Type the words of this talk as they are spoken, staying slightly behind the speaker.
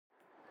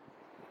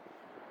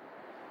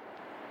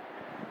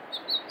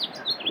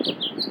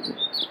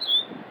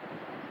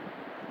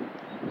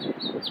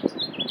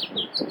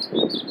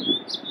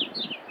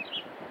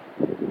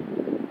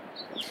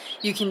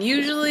You can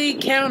usually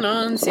count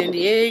on San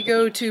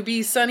Diego to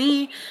be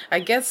sunny. I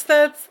guess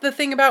that's the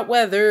thing about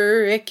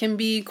weather. It can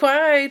be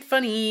quite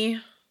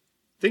funny.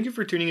 Thank you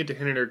for tuning into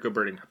Hannah and Eric Go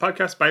Birding, a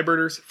podcast by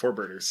birders for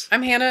birders.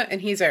 I'm Hannah, and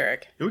he's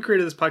Eric. And we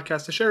created this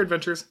podcast to share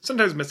adventures,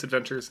 sometimes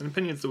misadventures, and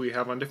opinions that we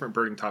have on different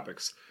birding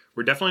topics.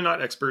 We're definitely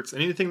not experts,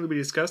 and anything that we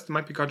discuss that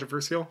might be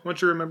controversial, I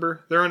want you to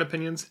remember their own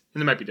opinions,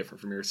 and they might be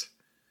different from yours.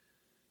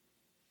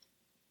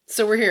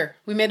 So we're here.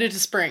 We made it to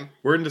spring.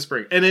 We're into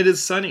spring, and it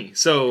is sunny,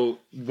 so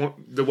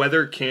the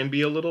weather can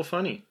be a little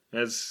funny,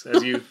 as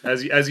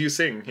you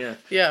sing. Yeah.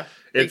 Yeah.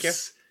 Thank you.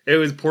 It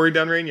was pouring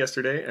down rain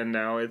yesterday, and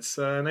now it's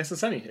nice and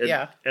sunny.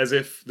 Yeah. As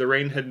if the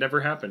rain had never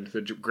happened.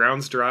 The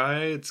ground's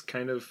dry. It's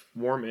kind of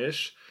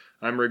warm-ish.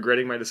 I'm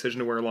regretting my decision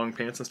to wear long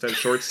pants instead of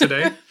shorts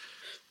today.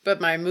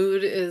 But my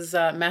mood is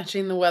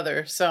matching the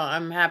weather, so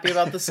I'm happy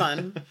about the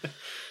sun.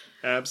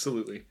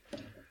 Absolutely.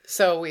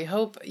 So we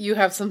hope you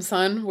have some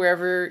sun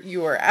wherever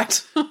you are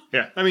at.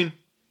 Yeah, I mean,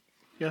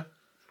 yeah.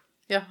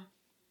 Yeah.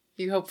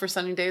 You hope for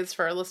sunny days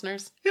for our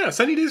listeners? Yeah,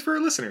 sunny days for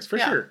our listeners, for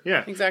sure.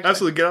 Yeah, exactly.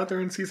 Absolutely, get out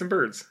there and see some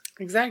birds.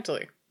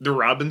 Exactly. The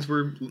robins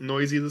were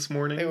noisy this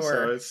morning. They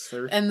were.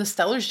 And the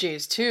Stellar's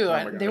jays, too.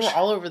 Oh my gosh. They were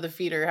all over the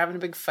feeder having a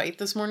big fight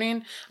this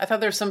morning. I thought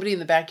there was somebody in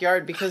the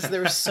backyard because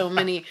there were so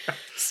many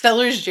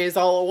Stellar's jays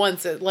all at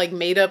once. It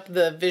made up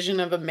the vision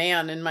of a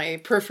man in my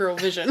peripheral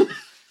vision.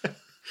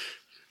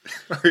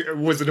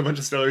 Was it a bunch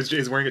of Stellar's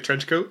jays wearing a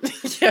trench coat?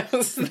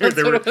 Yes,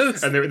 that's what it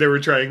was. And they were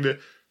trying to...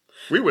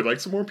 We would like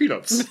some more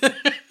peanuts.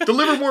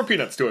 Deliver more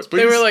peanuts to us,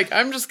 please. They were like,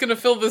 I'm just going to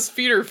fill this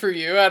feeder for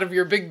you out of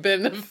your big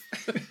bin of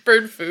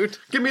bird food.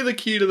 Give me the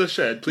key to the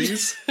shed,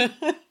 please.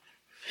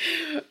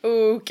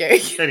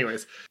 Okay.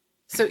 Anyways.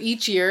 So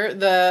each year,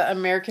 the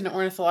American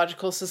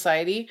Ornithological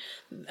Society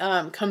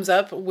comes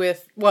up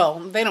with, well,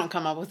 they don't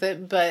come up with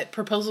it, but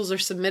proposals are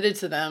submitted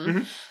to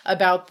them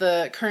about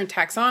the current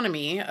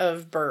taxonomy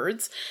of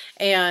birds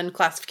and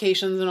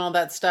classifications and all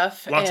that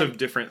stuff. Lots of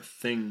different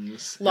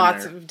things.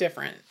 Lots of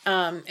different.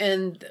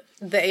 And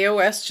the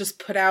AOS just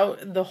put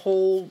out the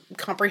whole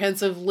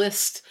comprehensive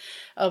list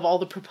of all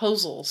the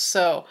proposals.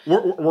 So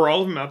were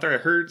all of them out there? I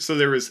heard so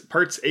there was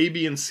parts A,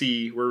 B, and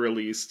C were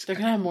released. They're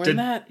gonna have more than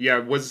that?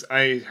 Yeah,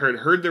 I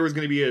heard there was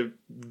gonna be a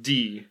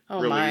D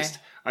released.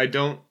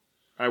 My.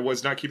 I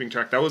was not keeping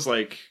track. That was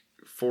like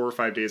 4 or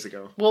 5 days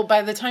ago. Well,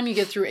 by the time you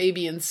get through A,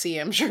 B, and C,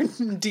 I'm sure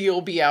D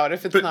will be out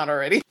if it's not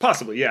already.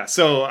 Possibly, yeah.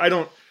 So I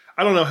don't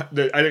know.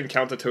 I didn't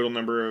count the total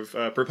number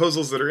of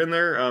proposals that are in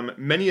there.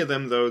 Many of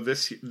them, though,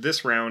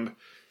 this round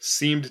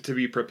seemed to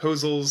be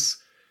proposals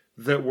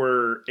that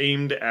were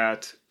aimed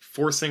at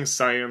forcing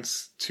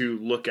science to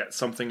look at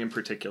something in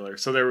particular.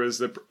 So there was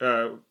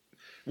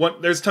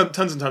there's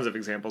tons and tons of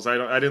examples.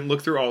 I didn't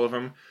look through all of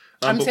them.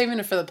 I'm saving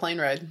it for the plane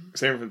ride.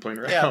 Saving it for the plane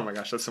ride. Yeah. Oh my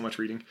gosh, that's so much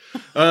reading.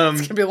 It's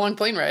gonna be a long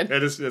plane ride.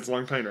 It's a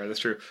long plane ride. That's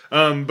true.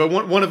 But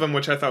one of them,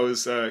 which I thought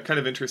was kind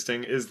of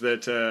interesting, is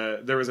that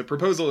there was a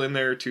proposal in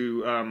there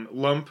to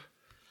lump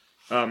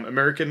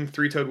American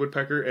three-toed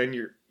woodpecker and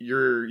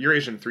your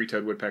Eurasian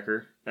three-toed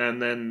woodpecker,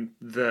 and then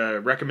the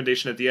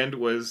recommendation at the end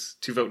was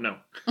to vote no.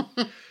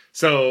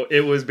 So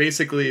it was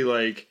basically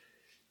like,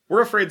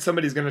 we're afraid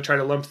somebody's going to try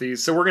to lump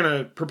these, so we're going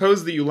to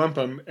propose that you lump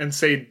them and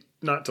say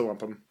not to lump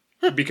them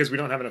because we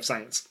don't have enough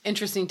science.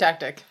 Interesting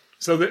tactic.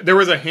 So there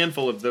was a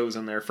handful of those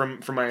in there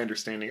from my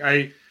understanding.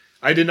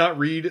 I did not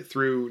read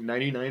through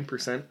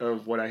 99%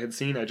 of what I had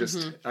seen. I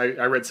just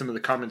I read some of the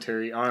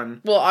commentary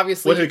on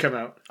obviously what had come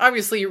out.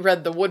 Obviously, you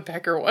read the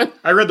woodpecker one.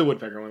 I read the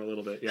woodpecker one a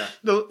little bit, yeah.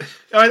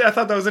 I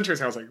thought that was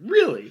interesting. I was like,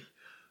 really?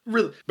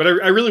 But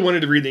I really wanted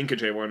to read the Inca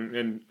Jay one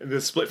and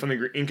the split from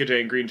the Inca Jay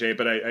and Green Jay,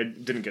 but I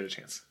didn't get a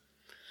chance.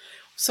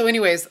 So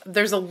anyways,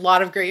 there's a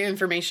lot of great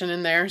information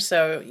in there.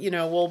 So,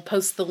 we'll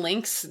post the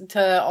links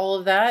to all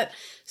of that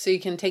so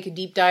you can take a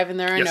deep dive in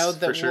there. I know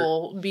that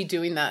we'll be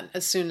doing that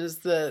as soon as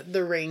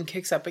the rain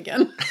kicks up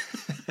again.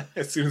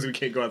 As soon as we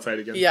can't go outside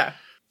again. Yeah.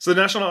 So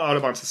the National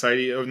Audubon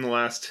Society, in the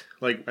last,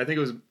 I think it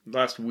was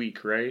last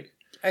week, right?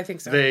 I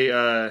think so.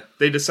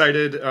 They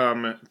decided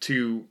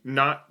to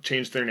not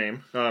change their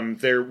name.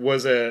 There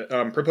was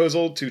a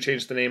proposal to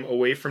change the name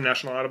away from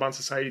National Audubon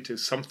Society to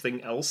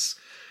something else.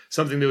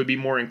 Something that would be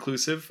more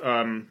inclusive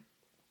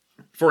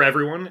for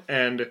everyone,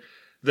 and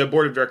the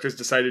board of directors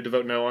decided to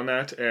vote no on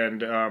that.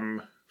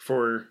 And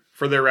for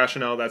their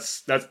rationale,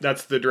 that's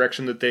the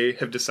direction that they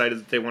have decided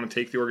that they want to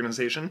take the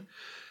organization.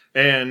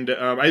 And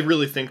I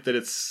really think that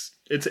it's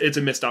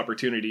a missed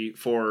opportunity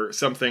for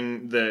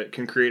something that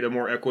can create a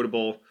more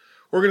equitable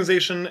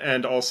organization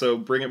and also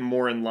bring it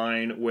more in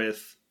line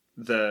with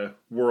the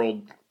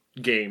world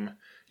game.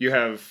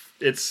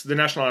 The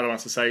National Audubon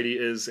Society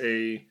is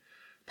a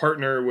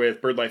partner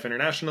with BirdLife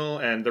International,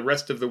 and the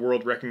rest of the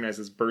world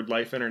recognizes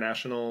BirdLife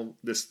International.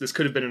 This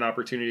could have been an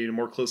opportunity to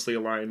more closely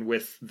align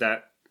with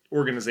that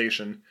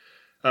organization.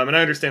 And I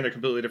understand they're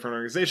completely different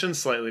organizations,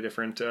 slightly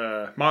different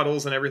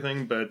models and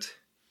everything, but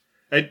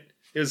it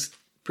was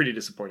pretty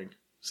disappointing.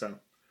 So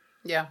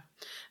yeah,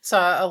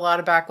 saw a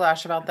lot of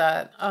backlash about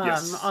that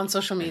Yes. on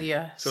social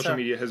media. Social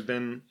media has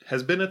been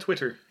a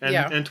Twitter,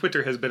 and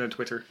Twitter has been a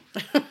Twitter.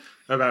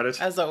 about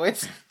it. As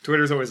always.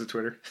 Twitter's always a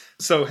Twitter.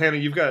 So, Hannah,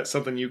 you've got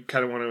something you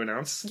kind of want to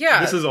announce. Yeah.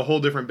 This is a whole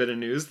different bit of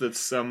news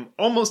that's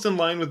almost in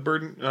line with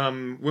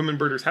Women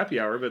Birders Happy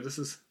Hour, but this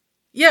is...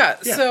 Yeah,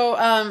 so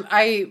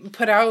I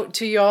put out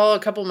to y'all a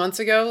couple months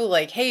ago,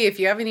 like, hey, if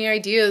you have any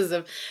ideas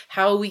of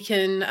how we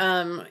can,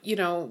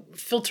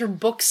 filter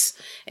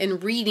books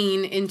and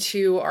reading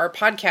into our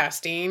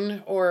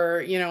podcasting or,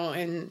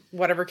 in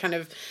whatever kind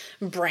of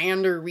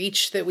brand or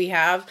reach that we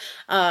have,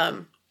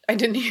 I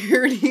didn't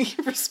hear any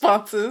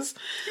responses.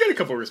 You got a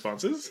couple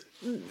responses.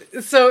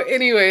 So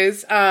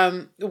anyways,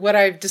 what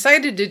I've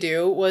decided to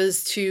do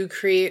was to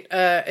create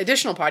an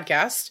additional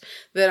podcast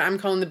that I'm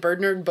calling the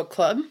Bird Nerd Book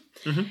Club.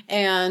 Mm-hmm.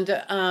 And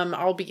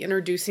I'll be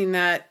introducing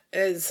that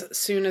as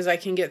soon as I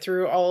can get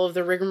through all of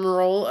the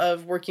rigmarole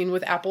of working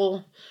with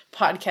Apple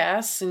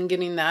Podcasts and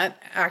getting that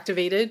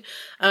activated.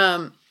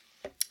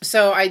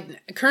 So I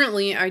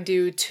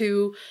do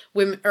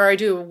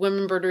a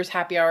Women Birders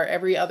Happy Hour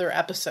every other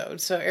episode.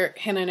 So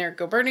Hannah and Eric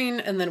Go Birding,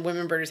 and then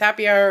Women Birders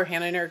Happy Hour,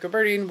 Hannah and Eric Go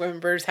Birding, Women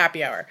Birders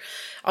Happy Hour.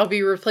 I'll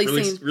be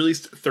replacing...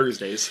 Released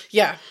Thursdays.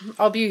 Yeah.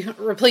 I'll be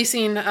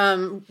replacing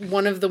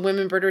one of the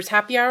Women Birders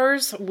Happy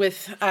Hours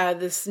with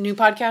this new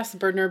podcast, the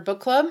Bird Nerd Book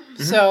Club.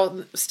 Mm-hmm.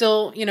 So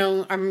still,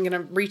 I'm going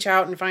to reach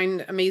out and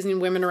find amazing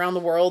women around the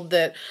world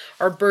that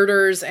are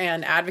birders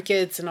and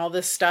advocates and all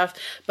this stuff.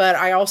 But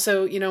I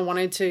also,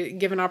 wanted to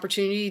give an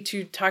opportunity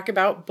to talk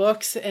about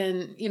books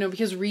and,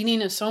 because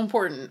reading is so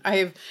important. I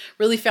have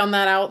really found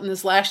that out in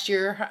this last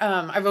year.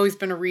 I've always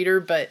been a reader,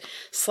 but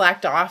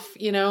slacked off,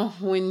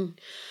 when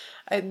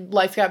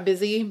life got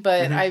busy,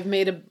 but mm-hmm. I've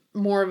made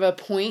more of a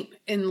point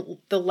in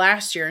the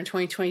last year in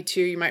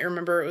 2022. You might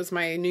remember it was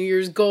my New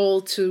Year's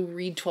goal to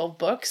read 12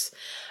 books,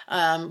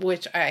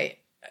 which I'm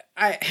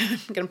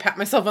going to pat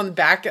myself on the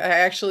back. I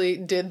actually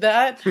did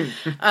that.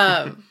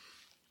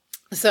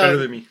 So, better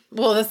than me.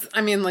 Well, that's,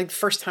 the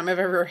first time I've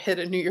ever hit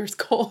a New Year's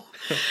goal.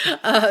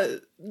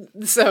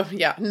 So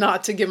yeah,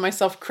 not to give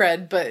myself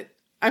cred, but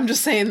I'm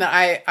just saying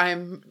that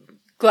I'm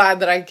glad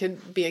that I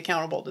could be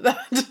accountable to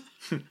that.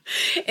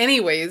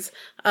 Anyways,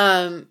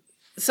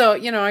 so,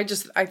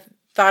 I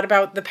thought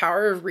about the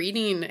power of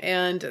reading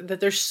and that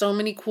there's so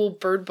many cool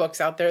bird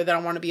books out there that I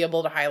want to be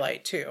able to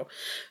highlight too.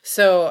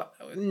 So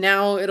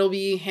now it'll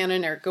be Hannah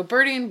and Eric Go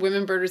Birding,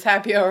 Women Birders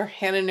Happy Hour,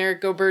 Hannah and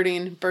Eric Go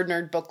Birding, Bird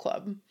Nerd Book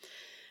Club.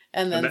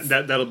 And then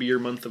that'll be your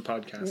month of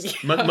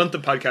podcast. Yeah. Month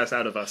of podcast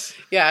out of us.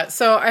 Yeah.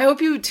 So I hope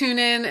you tune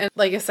in. And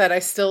like I said, I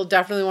still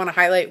definitely want to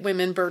highlight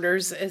women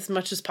birders as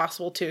much as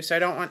possible too. So I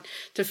don't want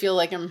to feel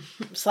like I'm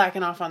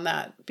slacking off on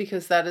that,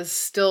 because that is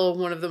still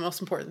one of the most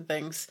important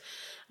things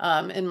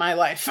in my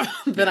life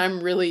that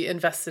I'm really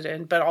invested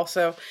in. But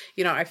also,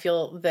 I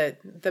feel that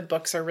the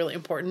books are really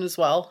important as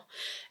well.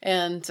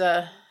 And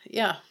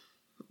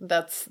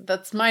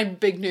that's my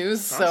big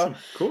news. Awesome. So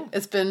cool.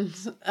 It's been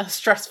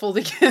stressful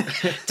to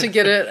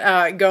get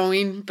it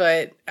going,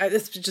 but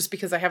it's just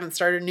because I haven't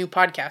started a new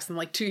podcast in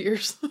like 2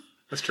 years.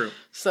 That's true.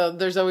 So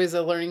there's always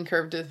a learning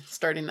curve to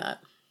starting that.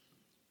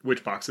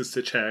 Which boxes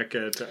to check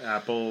at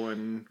Apple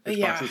and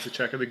which boxes to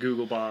check at the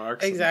Google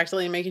box.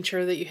 Exactly. And making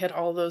sure that you hit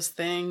all those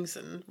things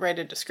and write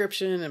a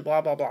description and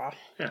blah, blah, blah.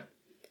 Yeah.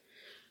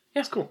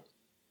 That's cool.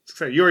 It's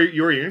exciting. You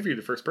already interviewed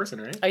the first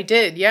person, right? I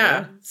did,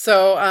 yeah.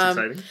 So,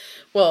 exciting.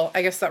 Well,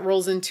 I guess that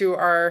rolls into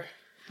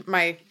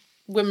my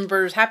Women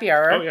Birders Happy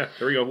Hour. Oh, yeah.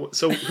 There we go.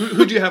 So,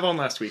 who'd you have on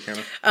last week,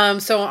 Hannah?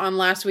 So, on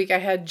last week, I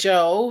had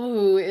Jo,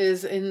 who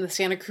is in the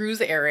Santa Cruz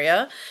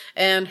area,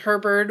 and her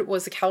bird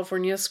was a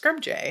California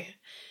scrub jay.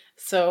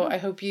 So, I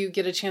hope you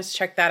get a chance to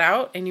check that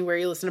out anywhere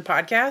you listen to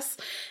podcasts.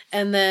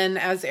 And then,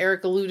 as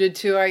Eric alluded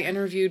to, I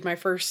interviewed my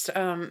first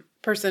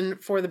person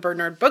for the Bird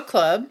Nerd Book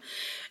Club,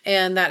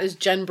 and that is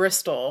Jen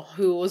Bristol,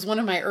 who was one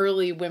of my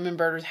early Women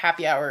Birders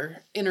Happy Hour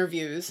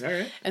interviews. All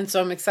right. And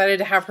so I'm excited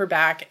to have her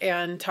back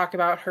and talk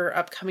about her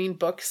upcoming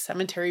book,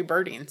 Cemetery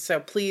Birding. So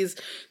please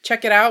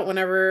check it out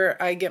whenever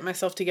I get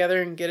myself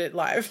together and get it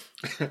live.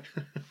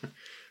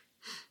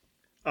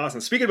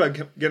 Awesome. Speaking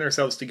about getting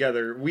ourselves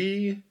together,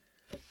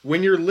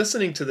 when you're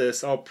listening to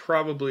this, we'll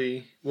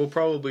probably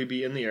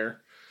be in the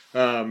air.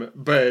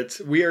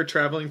 But we are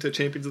traveling to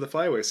Champions of the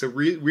Flyway. So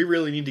we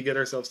really need to get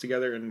ourselves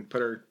together and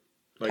put our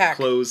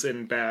clothes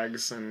in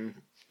bags and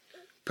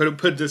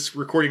put this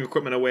recording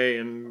equipment away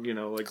and,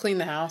 clean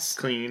the house.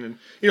 Clean and,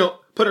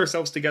 put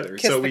ourselves together.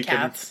 Kiss the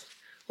cats.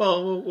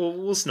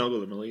 We'll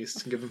snuggle them at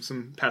least and give them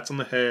some pats on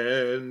the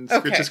head and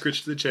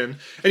scritch to the chin.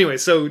 Anyway,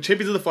 so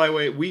Champions of the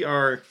Flyway, we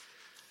are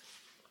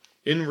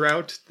en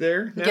route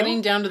there now.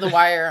 Getting down to the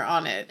wire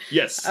on it.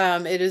 Yes.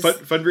 It is.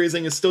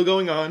 Fundraising is still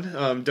going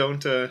on.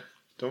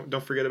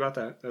 Don't forget about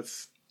that.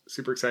 That's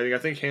super exciting. I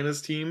think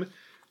Hannah's team,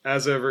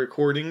 as of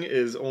recording,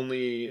 is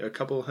only a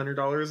couple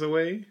 $100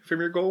 away from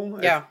your goal.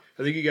 Yeah.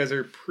 I think you guys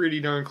are pretty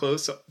darn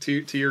close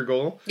to your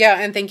goal. Yeah,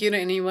 and thank you to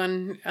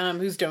anyone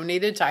who's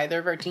donated to either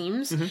of our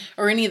teams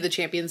or any of the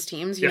Champions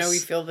teams. You know, we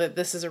feel that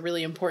this is a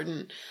really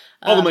important...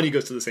 all the money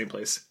goes to the same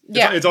place.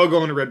 It's all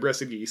going to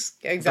red-breasted geese.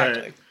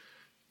 Exactly.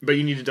 But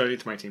you need to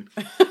donate to my team.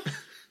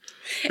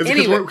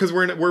 Because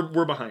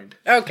we're behind.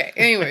 Okay.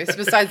 Anyways,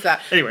 besides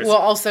that, we'll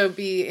also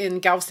be in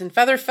Galveston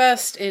Feather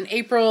Fest in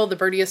April, the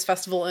Birdiest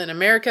Festival in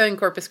America in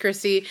Corpus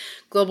Christi,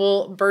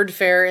 Global Bird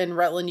Fair in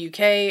Rutland,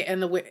 UK,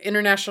 and the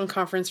International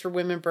Conference for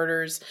Women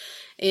Birders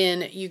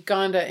in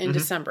Uganda in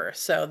December.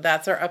 So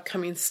that's our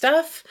upcoming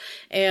stuff.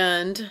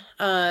 And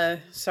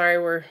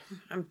sorry,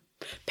 I'm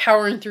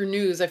powering through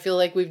news. I feel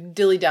like we've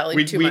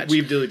dilly-dallied too much.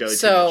 We've dilly-dallied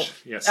too much.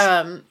 Yes.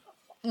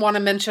 Want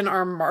to mention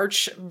our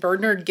March Bird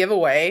Nerd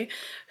giveaway,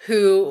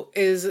 who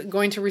is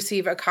going to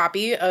receive a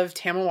copy of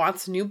Tama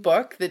Watt's new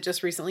book that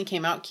just recently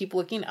came out, Keep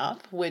Looking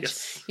Up,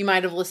 which you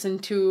might have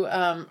listened to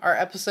our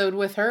episode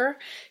with her.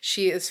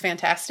 She is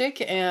fantastic,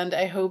 and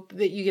I hope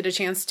that you get a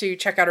chance to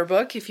check out her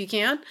book if you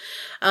can.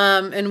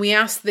 And we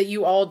ask that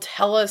you all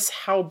tell us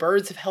how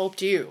birds have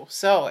helped you.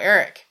 So,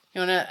 Eric,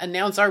 you want to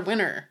announce our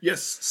winner?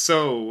 Yes.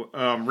 So,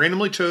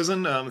 randomly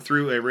chosen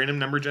through a random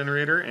number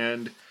generator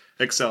and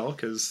Excel,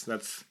 because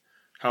that's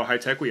how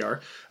high-tech we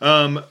are.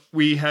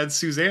 We had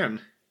Susanna.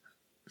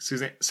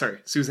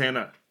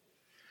 Susanna.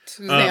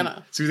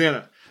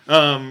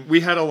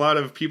 We had a lot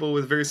of people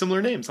with very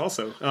similar names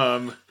also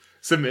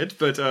submit,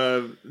 but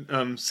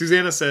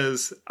Susanna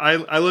says, I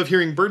love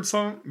hearing birds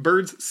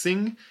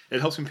sing.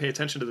 It helps me pay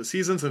attention to the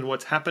seasons and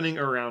what's happening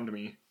around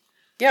me.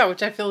 Yeah,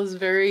 which I feel is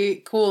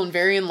very cool and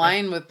very in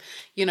line with,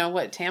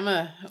 what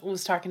Tama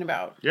was talking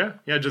about. Yeah,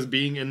 just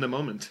being in the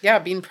moment. Yeah,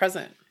 being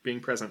present. Being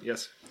present,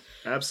 yes.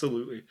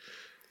 Absolutely.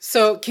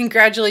 So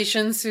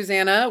congratulations,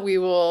 Susanna. We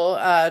will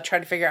try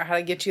to figure out how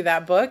to get you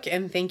that book.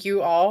 And thank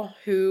you all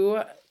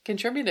who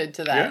contributed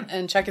to that. Yeah.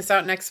 And check us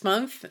out next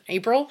month,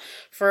 April,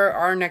 for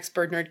our next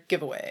Bird Nerd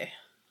giveaway.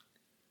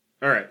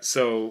 All right.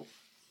 So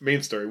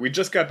main story. We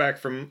just got back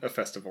from a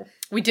festival.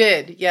 We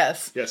did,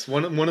 yes. Yes,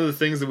 one of the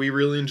things that we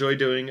really enjoy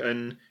doing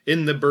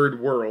in the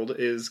bird world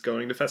is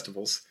going to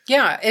festivals.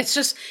 Yeah, it's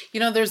just,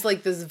 there's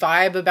like this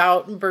vibe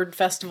about bird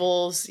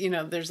festivals.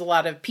 There's a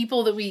lot of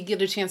people that we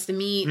get a chance to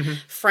meet,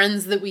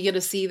 friends that we get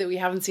to see that we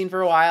haven't seen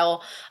for a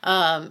while.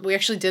 We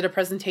actually did a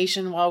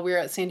presentation while we were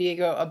at San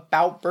Diego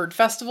about bird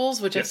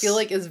festivals, which I feel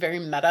like is very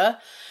meta.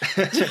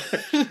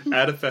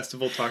 At a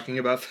festival talking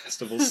about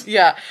festivals.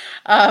 Yeah.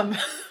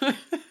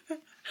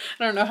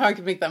 I don't know how I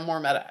could make that more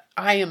meta.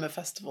 I am a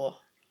festival.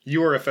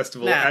 You are a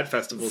festival at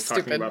festivals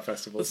talking about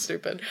festivals. That's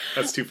stupid.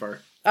 That's too far.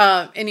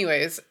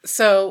 Anyways,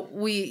 so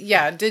we,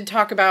 did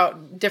talk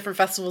about different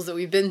festivals that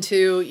we've been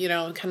to,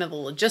 kind of the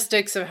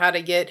logistics of how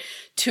to get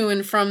to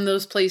and from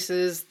those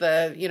places,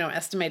 the,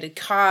 estimated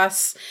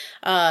costs,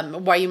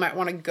 why you might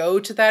want to go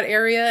to that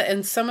area.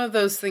 And some of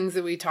those things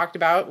that we talked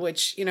about,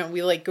 which,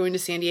 we like going to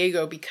San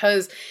Diego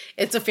because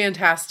it's a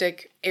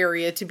fantastic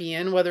area to be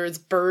in, whether it's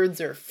birds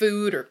or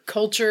food or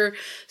culture.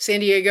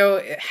 San Diego,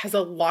 it has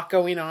a lot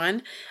going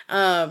on.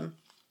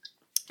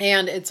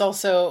 And it's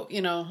also,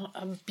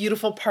 a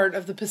beautiful part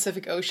of the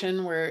Pacific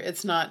Ocean where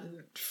it's not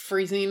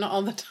freezing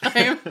all the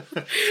time.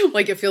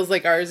 Like it feels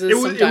like ours is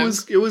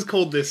sometimes. It was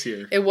cold this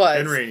year. It was.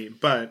 And rainy,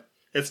 but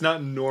it's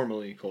not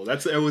normally cold.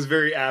 It was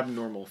very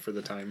abnormal for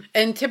the time.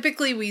 And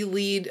typically we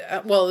lead,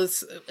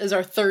 this is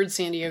our third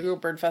San Diego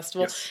Bird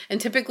Festival. Yes.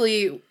 And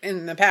typically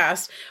in the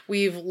past,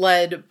 we've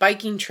led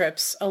biking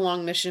trips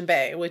along Mission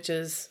Bay, which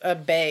is a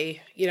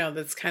bay,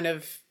 that's kind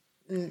of...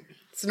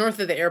 It's north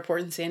of the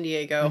airport in San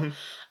Diego.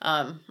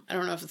 I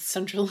don't know if it's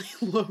centrally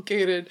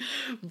located,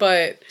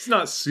 but... It's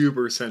not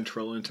super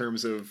central in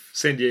terms of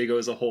San Diego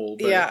as a whole.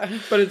 But,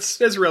 but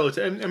it's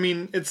relative. And I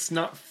mean, it's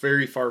not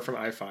very far from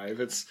I-5.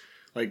 It's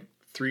like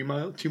 2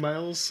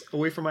 miles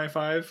away from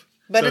I-5.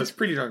 But it's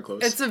pretty darn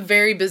close. It's a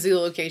very busy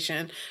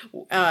location,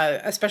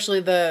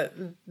 especially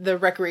the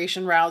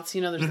recreation routes.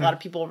 There's a lot of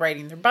people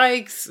riding their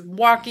bikes,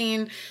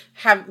 walking,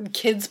 have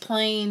kids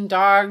playing,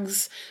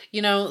 dogs,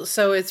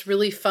 so it's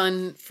really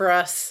fun for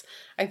us,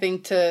 I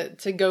think,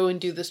 to go and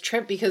do this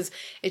trip because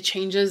it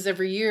changes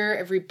every year.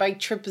 Every bike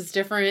trip is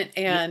different.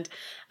 And,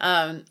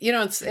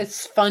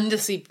 it's fun to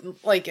see,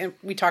 like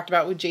we talked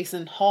about with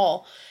Jason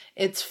Hall,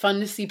 it's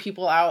fun to see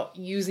people out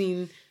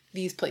using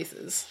these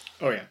places.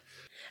 Oh, yeah.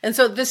 And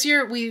so this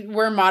year we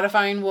were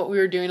modifying what we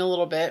were doing a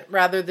little bit.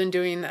 Rather than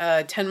doing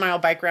a 10-mile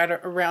bike ride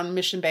around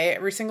Mission Bay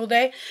every single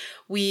day,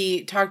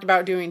 we talked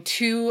about doing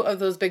 2 of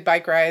those big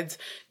bike rides,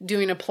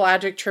 doing a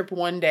pelagic trip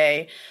one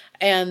day,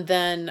 and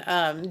then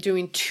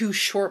doing 2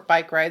 short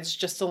bike rides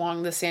just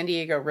along the San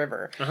Diego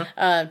River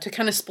to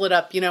kind of split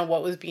up,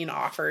 what was being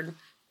offered.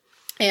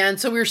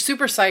 And so we were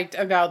super psyched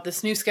about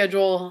this new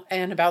schedule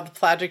and about the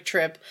pelagic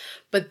trip.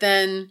 But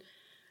then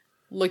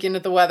looking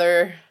at the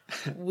weather...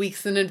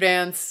 weeks in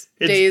advance,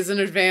 days in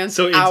advance,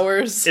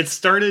 hours. It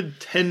started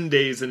 10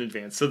 days in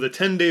advance. So the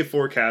 10-day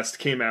forecast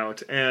came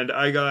out, and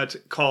I got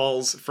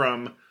calls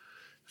from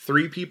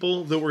 3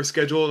 people that were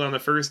scheduled on the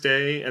first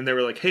day, and they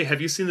were like, "Hey,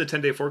 have you seen the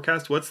 10-day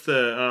forecast? What's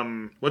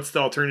the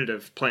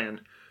alternative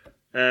plan?"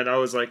 And I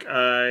was like,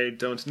 "I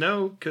don't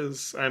know,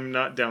 because I'm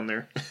not down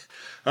there."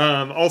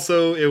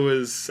 Also, I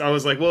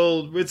was like,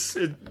 well,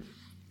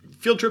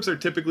 field trips are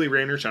typically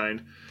rain or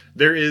shine.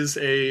 There is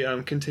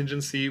a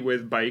contingency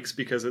with bikes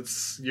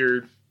because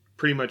you're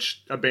pretty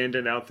much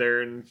abandoned out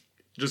there and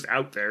just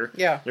out there.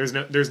 Yeah.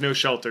 There's no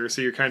shelter,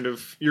 so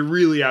you're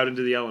really out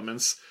into the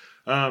elements.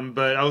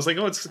 But I was like,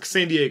 oh, it's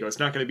San Diego. It's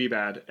not going to be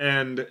bad.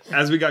 And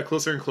as we got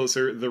closer and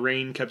closer, the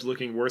rain kept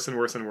looking worse and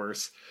worse and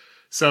worse.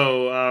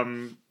 So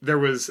there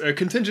was a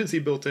contingency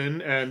built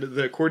in, and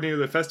the coordinator of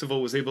the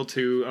festival was able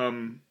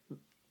to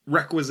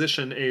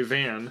requisition a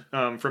van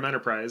from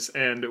Enterprise,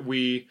 and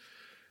we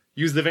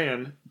used the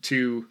van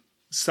to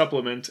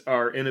supplement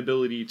our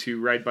inability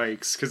to ride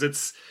bikes,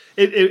 because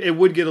it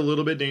would get a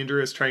little bit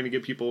dangerous trying to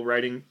get people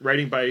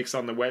riding bikes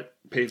on the wet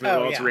pavement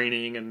while it's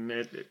raining, and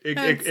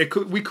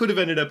we could have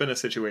ended up in a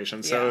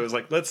situation. So it was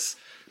like, let's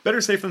better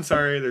safe than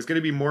sorry. There's going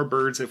to be more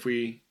birds if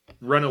we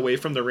run away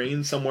from the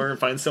rain somewhere and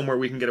find somewhere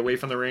we can get away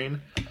from the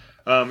rain,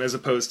 as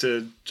opposed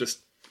to just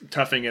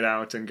toughing it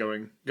out and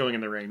going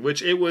in the rain,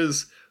 which it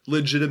was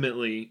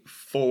legitimately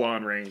full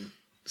on rain.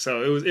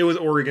 So it was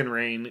Oregon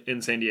rain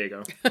in San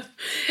Diego.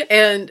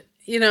 And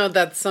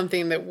that's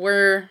something that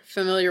we're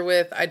familiar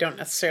with. I don't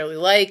necessarily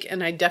like,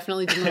 and I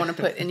definitely didn't want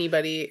to put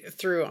anybody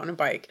through on a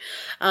bike.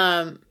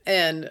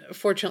 And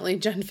fortunately,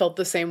 Jen felt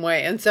the same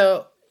way. And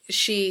so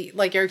she,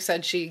 like Eric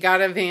said, she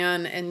got a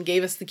van and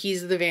gave us the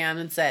keys of the van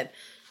and said,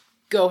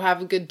 go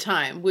have a good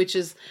time, which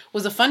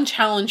was a fun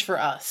challenge for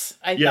us,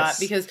 I thought,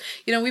 because,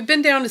 we've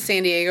been down to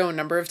San Diego a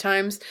number of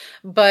times,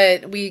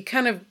 but we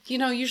kind of,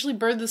 usually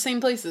bird the same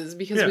places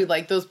because we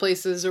like those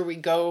places, or we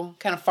go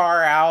kind of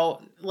far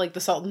out, like the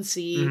Salton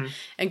Sea,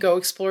 and go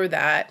explore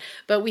that.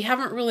 But we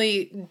haven't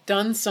really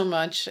done so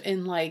much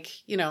in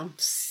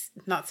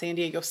not San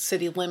Diego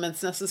city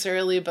limits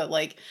necessarily, but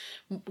like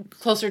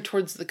closer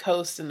towards the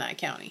coast in that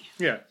county.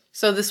 Yeah.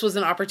 So this was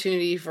an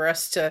opportunity for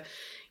us to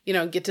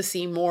get to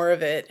see more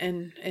of it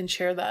and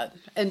share that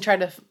and try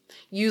to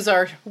use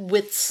our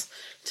wits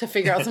to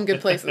figure out some good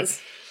places.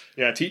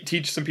 Yeah,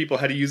 teach some people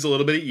how to use a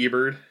little bit of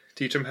eBird.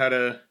 Teach them how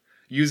to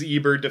use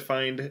eBird to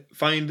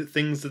find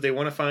things that they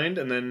want to find,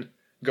 and then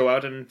go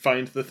out and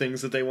find the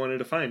things that they wanted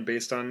to find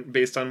based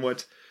on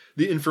what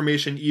the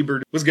information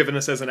eBird was given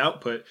us as an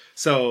output.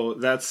 So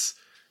that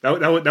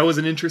was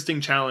an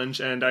interesting challenge,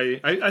 and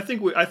I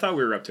thought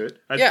we were up to it.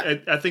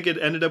 I think it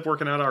ended up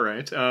working out all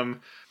right.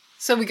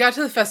 So we got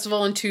to the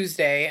festival on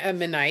Tuesday at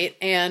midnight,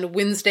 and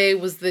Wednesday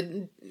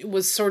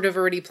was sort of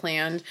already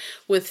planned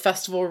with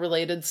festival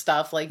related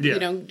stuff, like,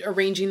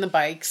 arranging the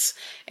bikes.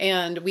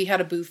 And we had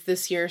a booth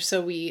this year,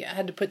 so we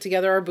had to put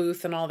together our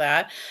booth and all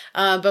that.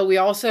 But we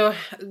also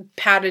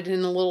padded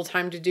in a little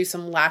time to do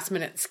some last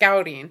minute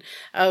scouting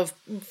of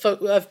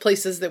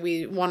places that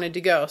we wanted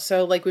to go.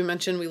 So like we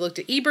mentioned, we looked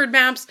at eBird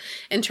maps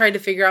and tried to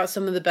figure out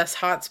some of the best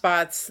hot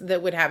spots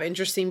that would have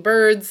interesting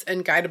birds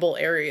and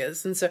guidable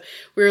areas. And so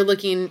we were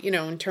looking,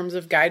 in terms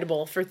of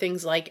guidable for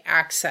things like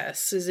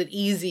access. Is it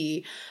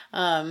easy?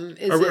 Are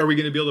we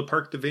going to be able to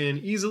park the van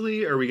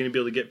easily? Are we going to be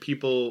able to get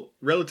people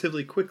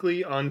relatively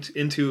quickly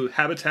into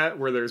habitat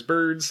where there's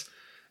birds?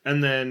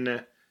 And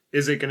then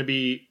is it going to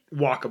be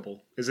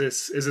walkable? Is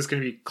this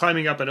going to be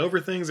climbing up and over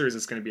things, or is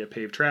this going to be a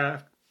paved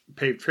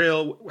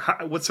trail?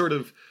 What sort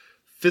of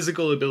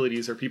physical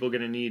abilities are people going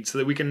to need so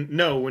that we can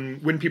know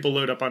when people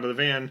load up onto the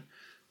van,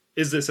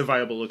 is this a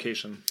viable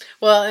location?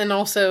 Well, and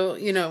also,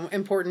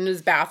 important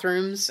is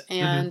bathrooms,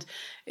 and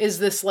is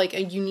this like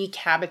a unique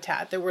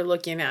habitat that we're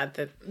looking at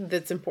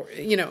that's important,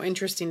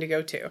 interesting to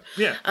go to?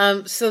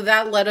 Yeah. So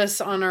that led us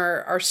on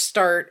our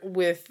start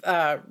with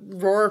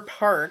Rohr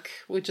Park,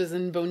 which is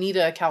in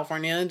Bonita,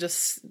 California,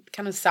 just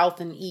kind of south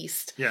and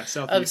east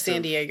of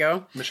San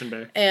Diego. Mission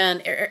Bay.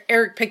 And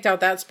Eric picked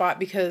out that spot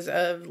because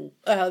of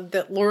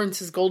that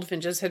Lawrence's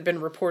goldfinches had been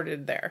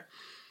reported there.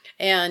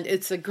 And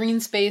it's a green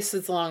space.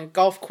 It's along a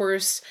golf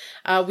course.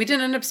 We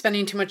didn't end up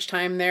spending too much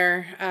time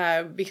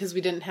there because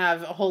we didn't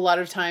have a whole lot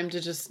of time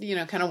to just,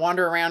 kind of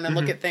wander around and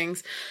look at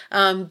things.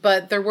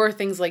 But there were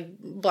things like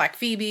black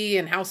phoebe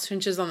and house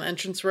finches on the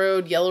entrance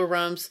road, yellow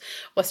rumps,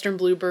 western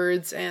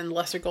bluebirds, and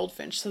lesser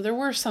goldfinch. So there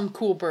were some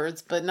cool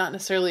birds, but not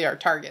necessarily our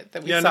target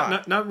that we saw.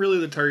 Yeah, not really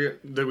the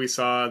target that we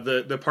saw.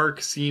 The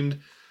park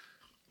seemed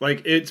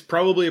like it's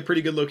probably a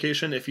pretty good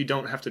location if you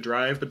don't have to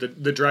drive, but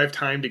the drive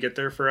time to get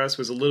there for us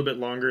was a little bit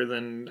longer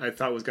than I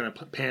thought was going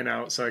to pan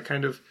out. So I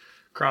kind of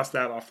crossed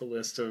that off the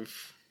list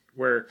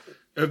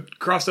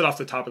crossed it off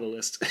the top of the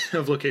list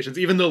of locations.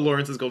 Even though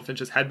Lawrence's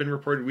goldfinches had been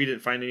reported, we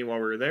didn't find any while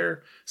we were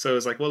there. So it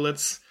was like, well,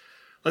 let's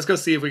go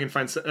see if we can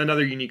find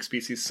another unique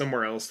species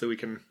somewhere else that we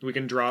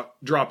can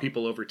draw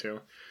people over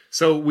to.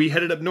 So we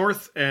headed up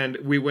north, and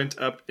we went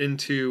up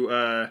into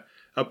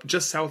up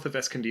just south of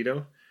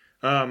Escondido.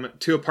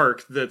 To a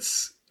park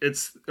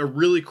it's a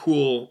really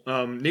cool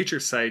nature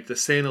site, the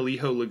San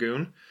Elijo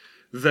Lagoon,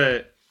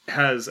 that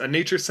has a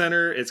nature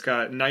center. It's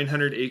got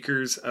 900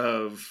 acres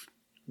of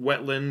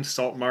wetland,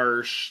 salt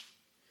marsh,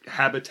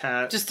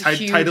 habitat, just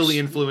tidally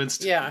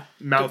influenced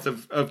mouth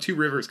of two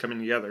rivers coming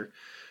together.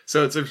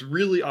 So it's a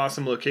really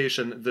awesome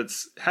location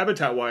that's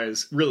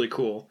habitat-wise really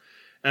cool.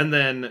 And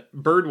then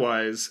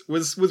bird-wise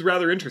was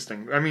rather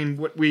interesting. I mean,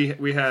 what we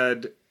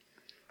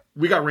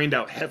got rained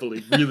out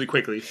heavily really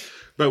quickly.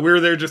 But we were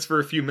there just for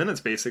a few minutes,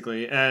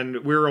 basically,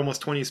 and we were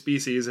almost 20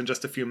 species in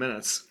just a few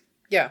minutes.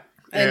 Yeah.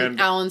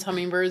 And Allen's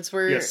hummingbirds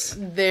were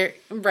there,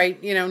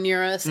 right,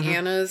 near us.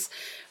 Hannah's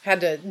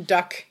had to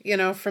duck,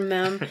 from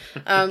them.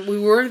 We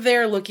were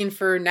there looking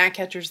for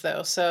gnatcatchers,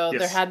 though. So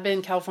there had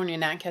been California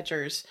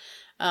gnatcatchers.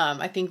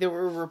 I think they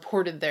were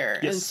reported there.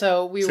 Yes. And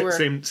so we were...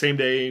 Same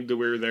day that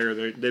we were there,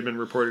 they'd been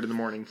reported in the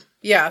morning.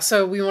 Yeah,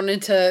 so we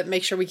wanted to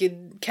make sure we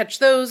could catch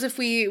those if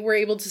we were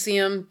able to see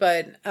them,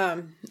 but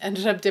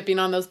ended up dipping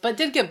on those. But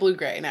did get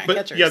blue-gray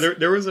gnatcatchers. Yeah,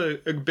 there was a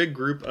big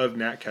group of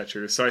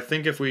gnatcatchers. So I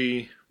think if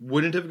we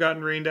wouldn't have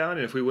gotten rained down,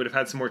 and if we would have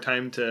had some more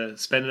time to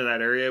spend in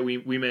that area,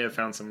 we may have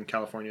found some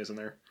Californias in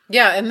there.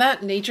 Yeah, and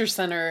that nature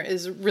center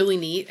is really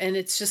neat, and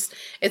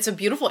it's a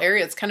beautiful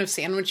area. It's kind of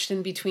sandwiched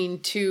in between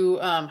two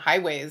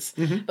highways,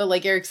 but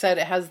like Eric said,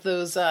 it has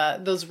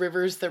those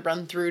rivers that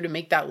run through to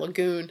make that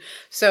lagoon.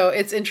 So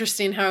it's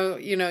interesting how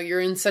you're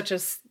in such a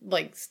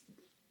like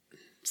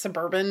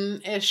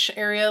suburban-ish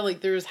area,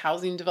 like there's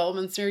housing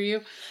developments near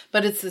you,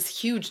 but it's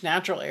this huge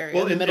natural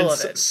area in the middle of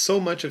it. So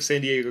much of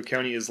San Diego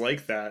County is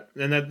like that,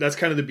 and that's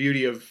kind of the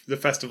beauty of the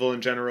festival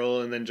in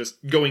general, and then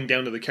just going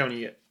down to the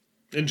county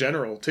in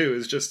general too,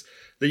 is just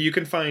that you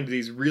can find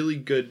these really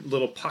good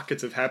little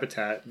pockets of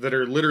habitat that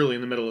are literally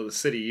in the middle of the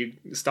city.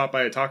 You stop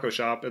by a taco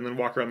shop and then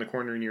walk around the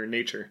corner and you're in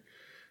nature,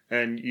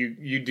 and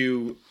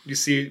you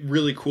see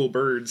really cool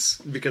birds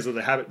because of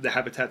the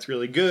habitat's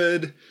really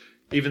good.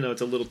 Even though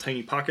it's a little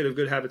tiny pocket of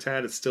good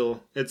habitat, it's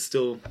still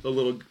a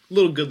little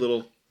good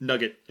little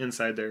nugget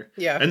inside there.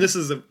 Yeah, and this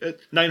is a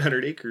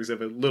 900 acres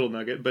of a little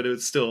nugget, but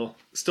it's still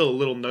a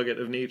little nugget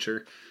of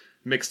nature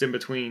mixed in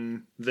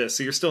between this.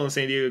 So you're still in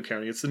San Diego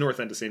County. It's the north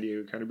end of San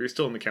Diego County, but you're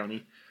still in the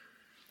county.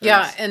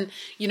 Yeah, and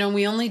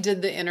we only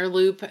did the inner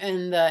loop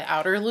and the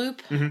outer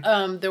loop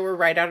that were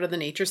right out of the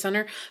nature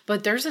center,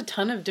 but there's a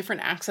ton of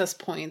different access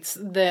points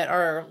that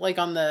are like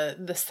on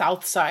the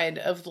south side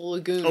of the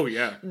lagoon. Oh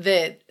yeah,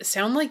 that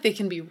sound like they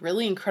can be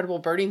really incredible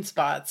birding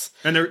spots.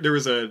 And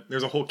there's a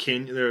whole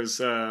canyon.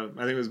 There's I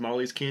think it was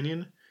Molly's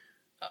Canyon.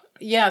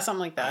 Yeah, something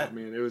like that. Oh,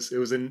 man, it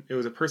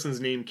was a person's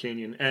name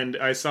canyon, and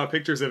I saw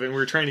pictures of it. And we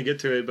were trying to get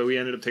to it, but we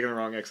ended up taking the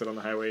wrong exit on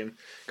the highway and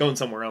going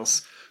somewhere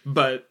else.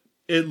 But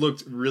it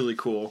looked really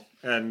cool,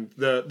 and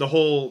the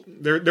whole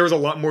there was a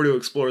lot more to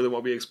explore than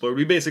what we explored.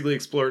 We basically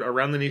explored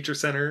around the nature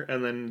center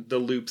and then the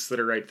loops that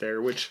are right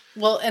there.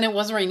 And it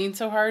was raining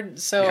so hard,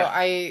 so yeah.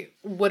 I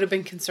would have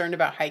been concerned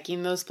about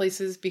hiking those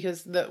places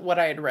because what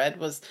I had read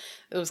was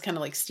it was kind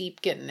of like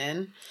steep getting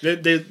in.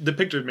 The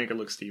pictures make it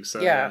look steep,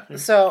 so yeah.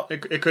 So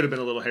it could have been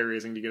a little hair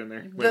raising to get in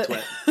there when it's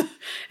wet.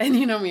 And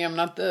you know me, I'm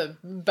not the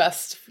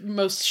best,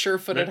 most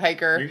sure-footed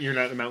hiker. You're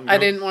not a mountain goat. I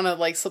didn't want to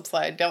like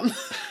slide down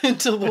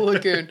into the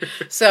lagoon.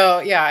 So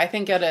yeah, I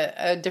think at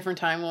a different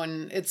time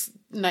when it's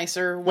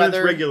nicer weather,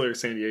 when it's regular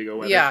San Diego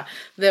weather, yeah,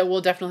 that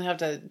we'll definitely have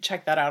to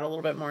check that out a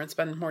little bit more and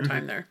spend more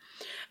time there.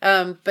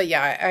 But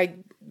yeah, I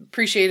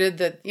appreciated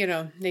that,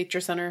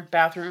 nature center,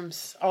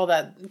 bathrooms, all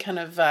that kind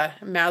of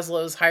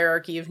Maslow's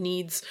hierarchy of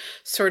needs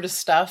sort of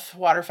stuff,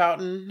 water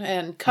fountain,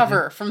 and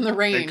cover from the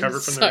rain. And cover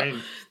from the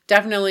rain.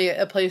 Definitely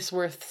a place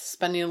worth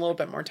spending a little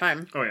bit more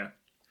time. Oh,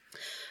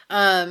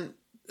 yeah.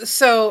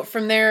 So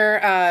from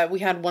there, we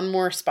had one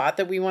more spot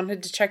that we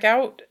wanted to check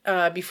out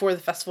before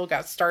the festival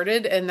got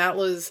started, and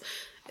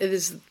it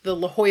is the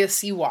La Jolla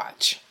Sea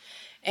Watch.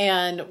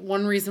 And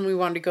one reason we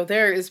wanted to go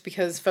there is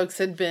because folks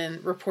had been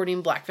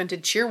reporting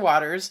black-vented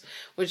shearwaters,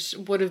 which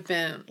would have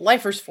been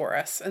lifers for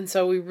us. And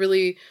so we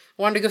really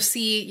wanted to go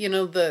see,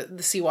 the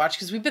Sea Watch,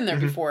 because we've been there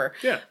before.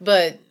 Yeah.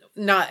 But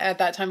not at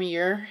that time of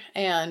year.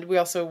 And we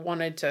also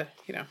wanted to,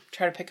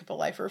 try to pick up a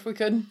lifer if we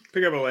could.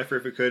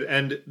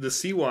 And the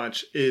Sea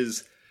Watch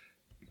the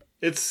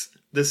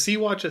Sea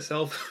Watch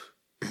itself,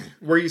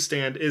 where you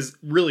stand, is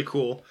really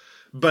cool.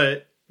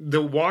 But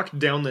the walk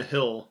down the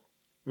hill,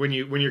 when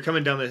you're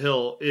coming down the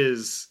hill,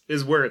 is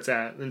where it's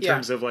at in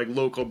terms of like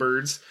local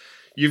birds.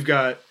 You've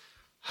got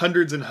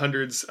hundreds and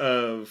hundreds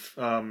of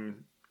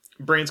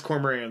Brandt's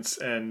cormorants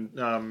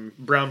and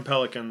brown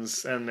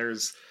pelicans, and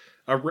there's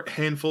a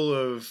handful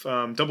of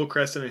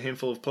double-crested and a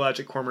handful of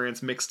pelagic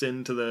cormorants mixed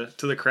into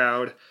the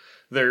crowd.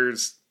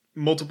 There's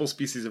multiple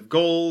species of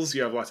gulls.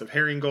 You have lots of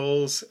herring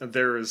gulls.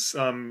 There's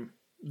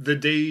the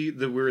day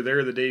that we were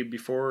there, the day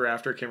before or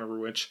after, I can't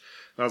remember which.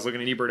 I was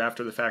looking at eBird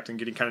after the fact and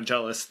getting kind of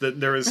jealous that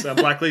there was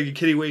black-legged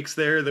kittiwakes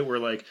there that were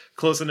like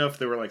close enough.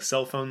 They were like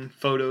cell phone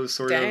photos,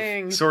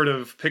 sort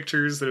of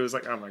pictures that it was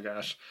like, oh my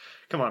gosh,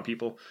 come on,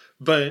 people.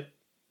 But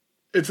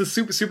it's a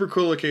super, super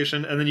cool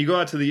location. And then you go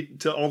out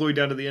to all the way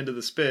down to the end of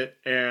the spit,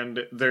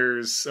 and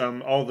there's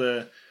all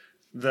the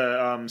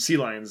sea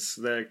lions,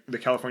 the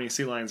California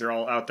sea lions are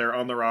all out there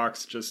on the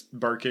rocks, just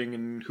barking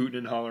and hooting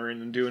and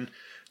hollering and doing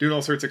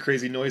all sorts of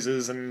crazy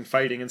noises and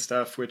fighting and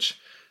stuff, which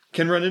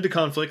can run into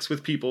conflicts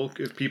with people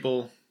if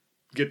people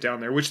get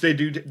down there, which they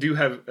do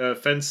have a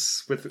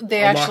fence with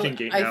a locking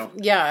gate now.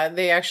 Yeah,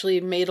 they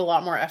actually made a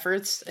lot more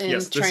efforts in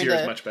trying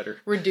to much better.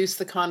 Reduce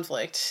the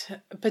conflict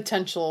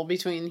potential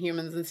between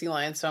humans and sea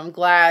lions. So I'm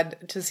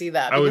glad to see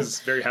that. I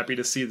was very happy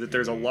to see that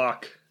there's a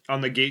lock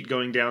on the gate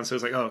going down. So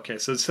it's like, oh, okay,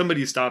 so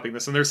somebody's stopping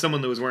this, and there's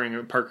someone that was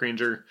wearing park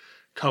ranger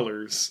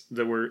colors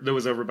that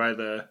was over by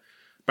the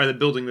by the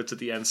building that's at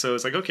the end. So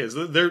it's like, okay,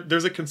 so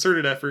there's a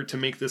concerted effort to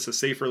make this a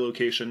safer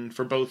location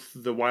for both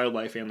the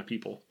wildlife and the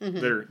people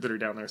that are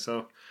down there.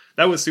 So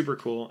that was super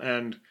cool,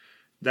 and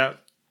that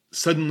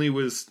suddenly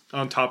was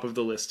on top of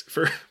the list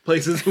for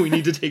places we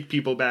need to take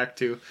people back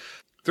to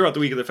throughout the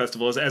week of the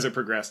festival as it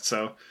progressed.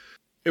 So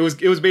it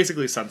was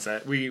basically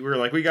sunset. We were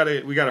like, we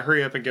gotta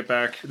hurry up and get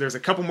back. There's a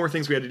couple more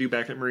things we had to do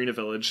back at Marina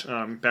Village,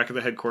 back at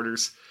the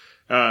headquarters.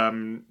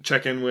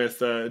 Check in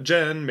with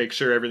Jen, make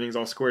sure everything's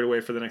all squared away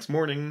for the next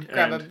morning.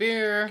 Grab a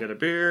beer. Get a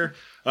beer.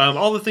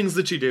 All the things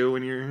that you do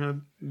when you're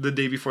the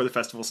day before the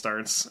festival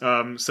starts.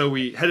 So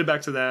we headed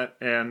back to that,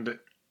 and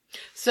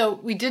so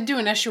we did do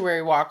an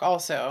estuary walk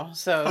also.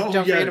 So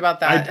don't forget about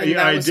that.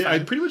 I did. I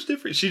pretty much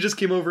did. She just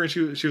came over and she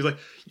was like,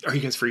 "Are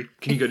you guys free?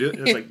 Can you go do it?" And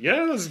I was like,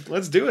 "Yeah,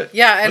 let's do it.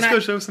 Yeah, and let's go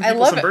show some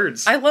people some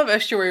birds." I love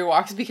estuary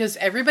walks because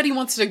everybody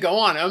wants to go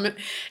on them,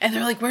 and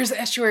they're like, "Where's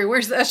the estuary?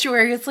 Where's the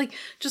estuary?" It's like,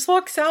 just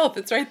walk south.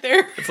 It's right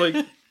there. It's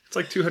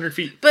like 200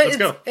 feet. But let's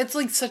go. It's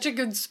like such a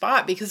good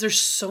spot because there's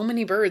so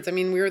many birds. I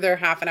mean, we were there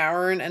half an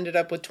hour and ended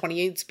up with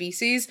 28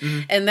 species,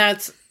 and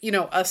that's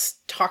us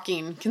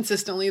talking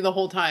consistently the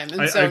whole time.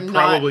 And I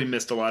probably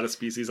missed a lot of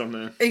species on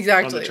the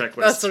checklist.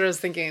 That's what I was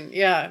thinking.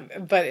 Yeah,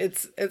 but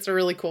it's a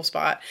really cool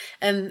spot.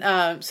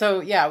 And so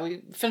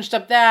we finished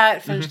up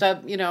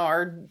up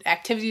our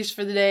activities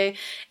for the day,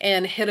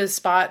 and hit a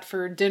spot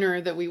for dinner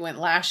that we went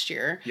last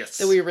year. Yes,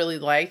 that we really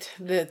liked.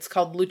 That's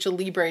called Lucha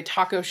Libre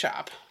Taco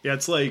Shop. Yeah,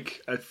 it's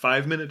like a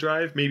 5-minute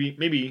drive,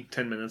 maybe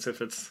 10 minutes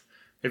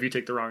if you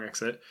take the wrong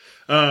exit.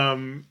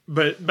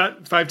 But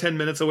about 5-10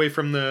 minutes away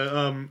from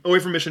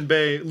Mission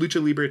Bay,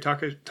 Lucha Libre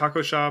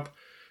Taco Shop.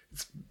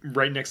 It's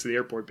right next to the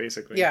airport,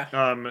 basically.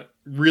 Yeah.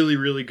 Really,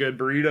 really good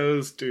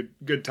burritos, dude.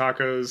 Good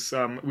tacos.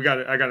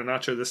 I got a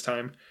nacho this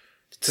time.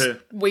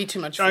 Way too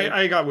much food.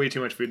 I got way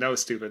too much food. That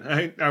was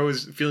stupid. I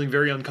was feeling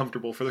very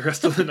uncomfortable for the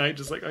rest of the night,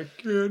 just like I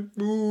can't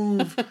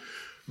move.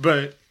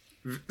 But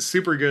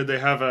super good. They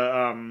have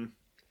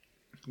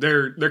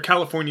they're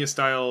California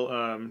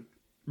style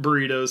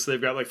burritos. So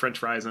they've got like French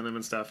fries in them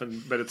and stuff.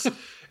 But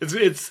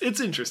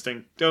it's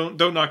interesting.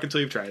 Don't knock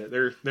until you've tried it.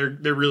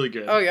 They're really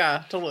good. Oh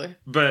yeah, totally.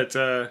 But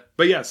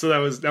yeah. So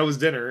that was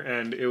dinner,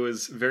 and it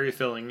was very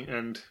filling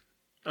and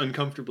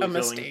uncomfortably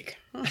filling. Mistake.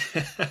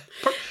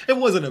 It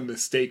wasn't a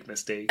mistake.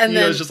 And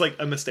it was just like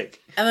a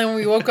mistake. And then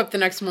we woke up the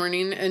next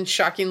morning, and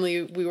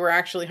shockingly, we were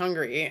actually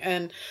hungry.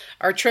 And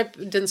our trip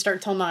didn't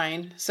start till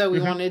 9, so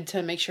we wanted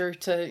to make sure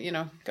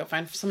to go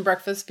find some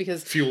breakfast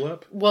because fuel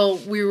up. Well,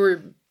 we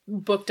were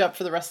booked up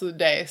for the rest of the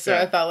day, so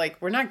I thought like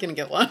we're not going to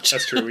get lunch.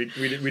 That's true.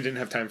 We didn't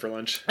have time for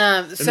lunch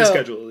in the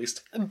schedule at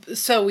least.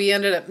 So we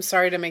ended up,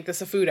 sorry to make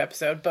this a food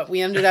episode, but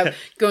we ended up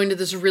going to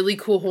this really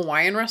cool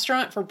Hawaiian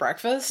restaurant for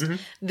breakfast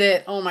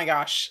that, oh my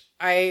gosh,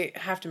 I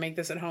have to make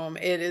this at home.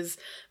 It is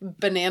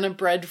banana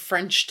bread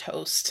French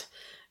toast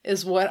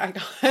is what I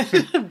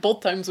got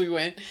both times we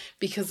went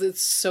because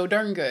it's so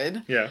darn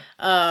good.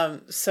 Yeah.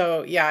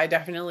 So yeah, I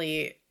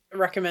definitely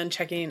recommend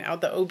checking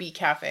out the OB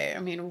Cafe. I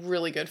mean,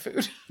 really good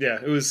food. Yeah,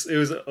 it was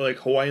like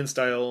Hawaiian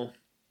style,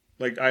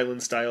 like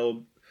island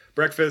style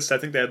breakfast. I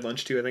think they had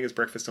lunch too. I think it's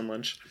breakfast and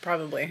lunch.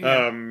 Probably.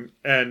 Yeah.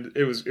 And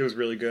it was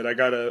really good. I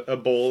got a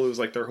bowl. It was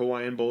like their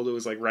Hawaiian bowl. It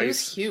was like rice. It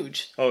was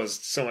huge. Oh, it was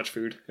so much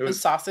food. It was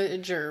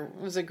sausage, or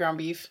was it ground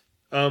beef?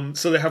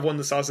 So they have one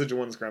the sausage and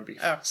one's ground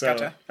beef. Oh, so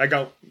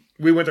gotcha.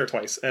 We went there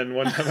twice, and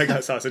one time I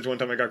got sausage, one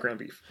time I got ground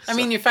beef. So. I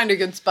mean, you find a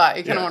good spot,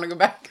 you kind of want to go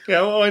back.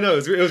 Yeah, well, I know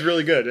it was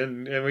really good,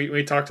 and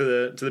we talked to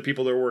the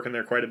people that were working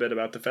there quite a bit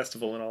about the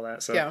festival and all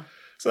that. So yeah,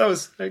 so that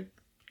was, I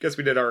guess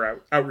we did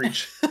our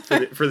outreach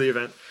for the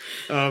event.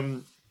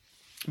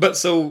 But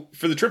so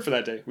for the trip for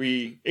that day,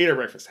 we ate our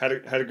breakfast, had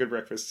a good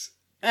breakfast,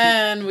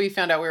 and we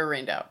found out we were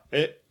rained out.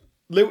 It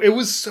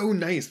was so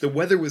nice. The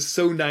weather was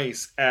so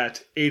nice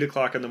at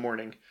 8:00 in the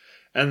morning.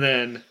 And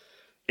then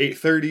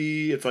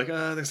 8:30, it's like,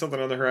 there's something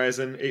on the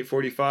horizon.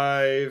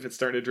 8:45, it's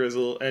starting to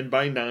drizzle. And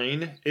by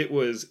 9, it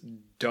was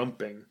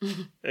dumping.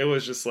 It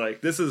was just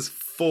like, this is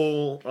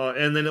full.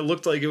 And then it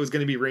looked like it was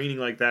going to be raining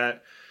like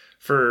that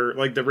for,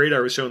 like, the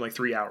radar was showing like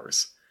 3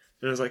 hours.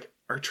 And I was like,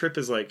 our trip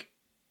is like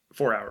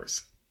 4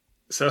 hours.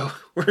 So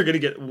we're going to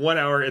get 1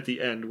 hour at the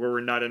end where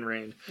we're not in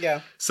rain.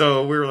 Yeah.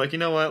 So we were like, you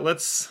know what?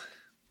 Let's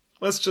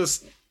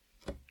just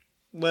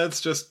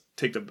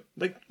take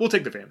we'll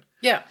take the van.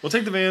 Yeah. We'll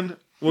take the van.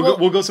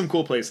 We'll go some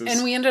cool places.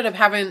 And we ended up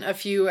having a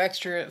few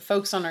extra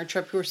folks on our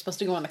trip who were supposed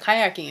to go on the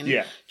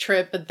kayaking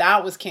trip, but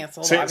that was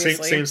canceled,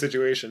 obviously. Same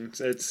situation.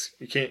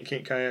 You can't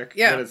kayak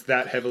when it's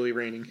that heavily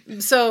raining.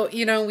 So,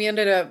 we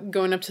ended up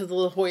going up to the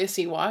La Jolla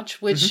Sea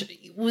Watch, which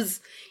was,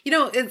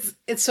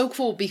 it's so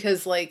cool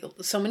because, like,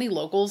 so many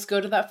locals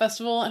go to that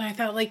festival, and I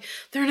thought, like,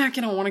 they're not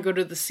going to want to go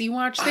to the Sea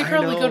Watch. They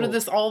probably go to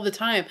this all the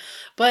time.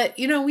 But,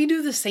 we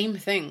do the same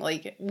thing.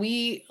 Like,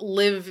 we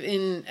live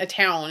in a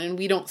town, and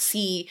we don't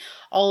see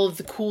all of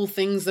the cool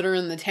things that are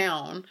in the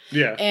town.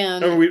 Yeah.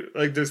 And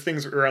there's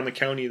things around the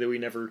county that we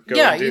never go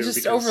and do. You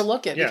just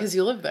overlook it because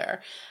you live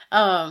there.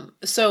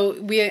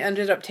 So we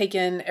ended up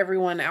taking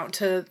everyone out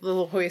to the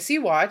La Jolla Sea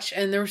Watch,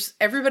 and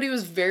everybody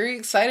was very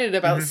excited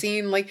about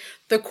seeing like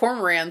the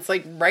cormorants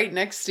like right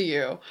next to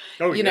you.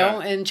 Oh, you know,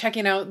 and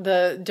checking out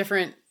the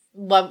different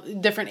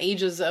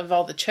ages of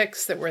all the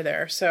chicks that were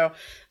there. So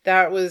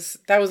that was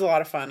a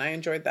lot of fun. I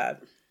enjoyed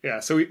that. Yeah,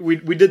 so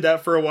we did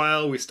that for a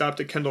while. We stopped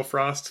at Kendall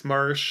Frost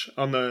Marsh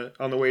on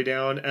the way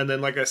down, and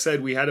then, like I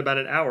said, we had about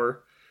an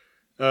hour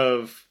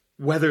of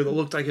weather that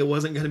looked like it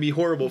wasn't going to be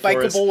horrible for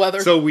us. Bikeable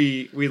weather. So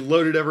we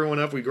loaded everyone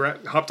up. We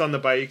hopped on the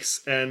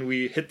bikes and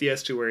we hit the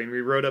estuary and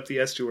we rode up the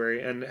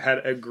estuary and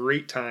had a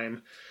great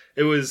time.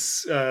 It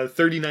was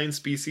 39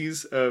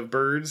 species of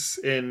birds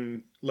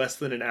in less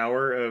than an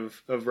hour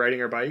of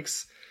riding our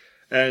bikes,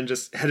 and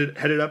just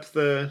headed up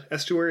the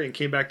estuary and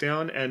came back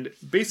down and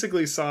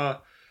basically saw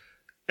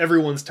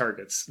everyone's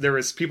targets. There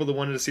was people that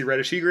wanted to see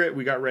reddish egret.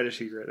 We got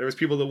reddish egret. There was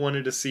people that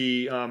wanted to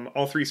see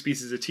all 3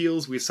 species of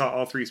teals. We saw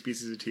all 3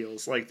 species of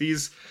teals. Like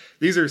these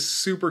are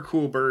super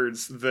cool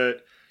birds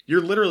that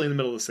you're literally in the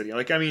middle of the city.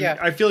 Like, I mean,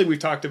 I feel like we've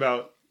talked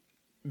about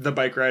the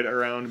bike ride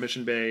around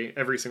Mission Bay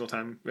every single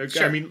time.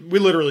 Sure. I mean, we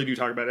literally do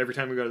talk about it every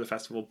time we go to the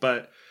festival,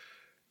 but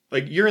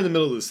like you're in the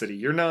middle of the city.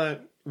 You're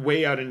not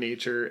way out in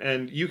nature,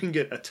 and you can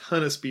get a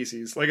ton of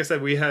species. Like I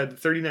said, we had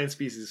 39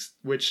 species,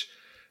 which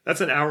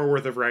that's an hour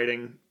worth of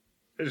riding.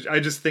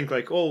 I just think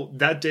like, oh,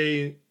 that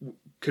day,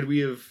 could we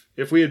have,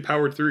 if we had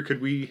powered through,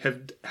 could we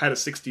have had a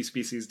 60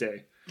 species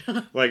day?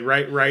 Like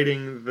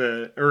riding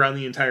around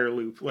the entire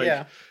loop.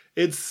 Like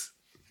it's,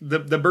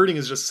 the birding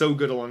is just so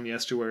good along the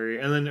estuary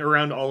and then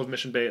around all of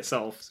Mission Bay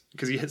itself,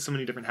 because you hit so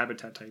many different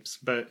habitat types.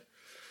 But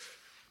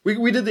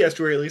we did the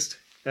estuary at least.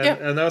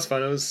 And that was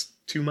fun. It was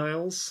 2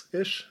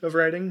 miles-ish of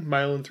riding,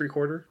 1.75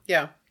 miles.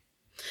 Yeah.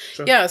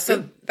 So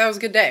that was a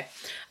good day.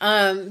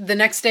 The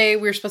next day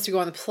we were supposed to go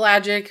on the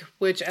Pelagic,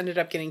 which ended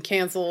up getting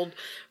canceled.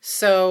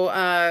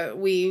 So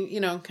we,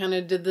 kind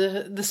of did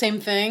the same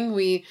thing.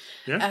 We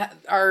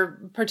our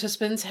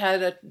participants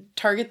had a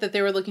target that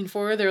they were looking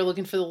for. They were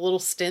looking for the little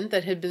stint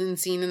that had been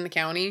seen in the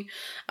county.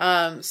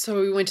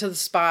 So we went to the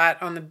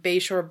spot on the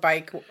Bayshore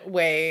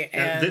Bikeway,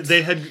 and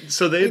they had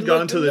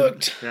gone to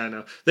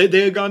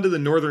they had gone to the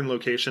northern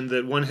location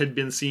that one had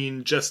been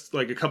seen just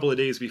like a couple of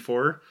days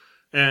before.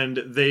 And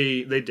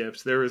they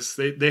dipped.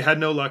 They had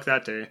no luck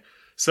that day.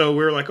 So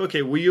we were like, okay,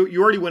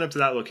 you already went up to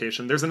that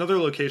location. There's another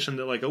location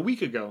that like a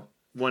week ago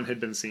one had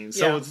been seen.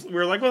 So we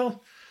were like,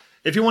 well,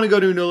 if you want to go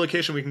to a new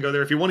location, we can go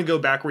there. If you want to go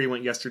back where you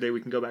went yesterday,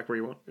 we can go back where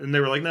you went. And they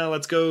were like, no,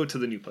 let's go to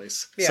the new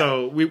place. Yeah.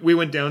 So we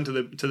went down to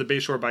the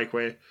Bayshore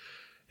Bikeway,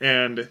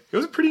 and it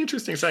was a pretty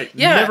interesting site.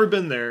 Yeah. Never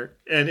been there,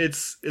 and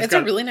it's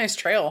a really nice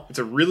trail. It's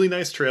a really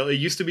nice trail. It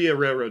used to be a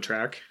railroad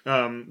track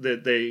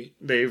that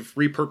they've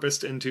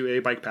repurposed into a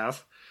bike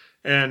path.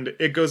 And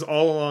it goes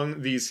all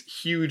along these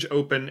huge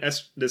open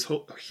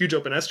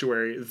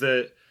estuary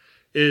that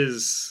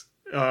is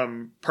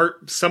some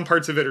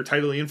parts of it are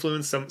tidally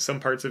influenced, some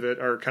parts of it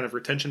are kind of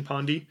retention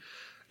pondy.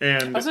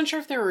 And I wasn't sure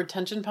if they were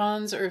retention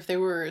ponds or if they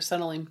were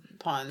settling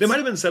ponds. They might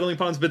have been settling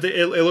ponds, but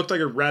it looked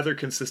like a rather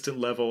consistent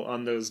level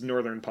on those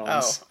northern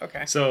ponds. Oh,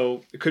 okay.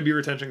 So it could be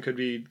retention, could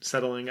be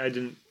settling. I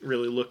didn't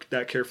really look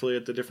that carefully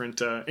at the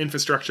different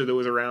infrastructure that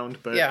was around,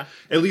 but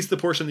at least the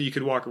portion that you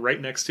could walk right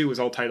next to was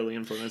all tidally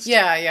influenced.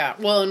 Yeah.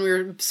 Well, and we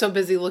were so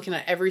busy looking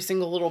at every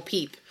single little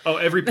peep. Oh,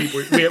 every peep.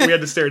 We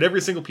had to stare at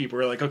every single peep. We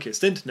were like, okay,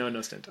 stint? No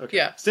stint. Okay.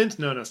 Yeah. Stint?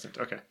 No stint.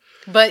 Okay.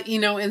 But,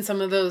 in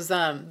some of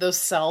those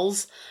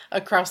cells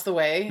across the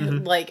way,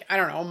 like, I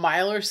don't know, a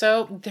mile or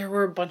so, there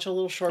were a bunch of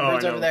little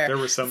shorebirds over there. There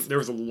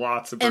was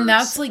lots of birds. And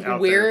that's like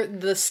where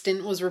the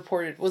stint was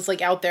reported, was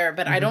like out there,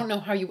 but I don't know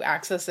how you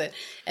access it.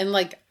 And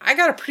like, I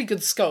got a pretty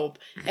good scope,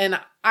 and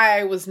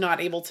I was not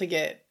able to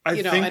get,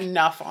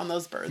 enough on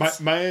those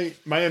birds. My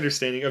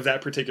understanding of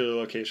that particular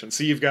location.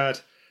 So you've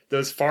got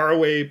those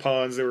faraway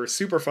ponds that were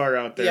super far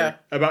out there. Yeah.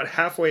 About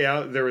halfway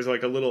out, there was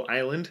like a little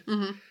island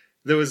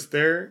that was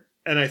there.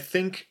 And I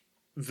think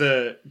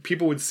the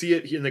people would see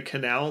it in the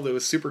canal that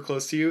was super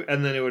close to you,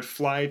 and then it would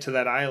fly to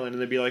that island,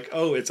 and they'd be like,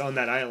 oh, it's on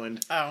that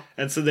island. Oh.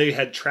 And so they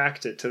had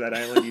tracked it to that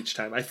island each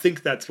time. I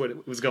think that's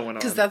what was going on.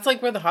 Because that's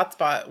like where the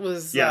hotspot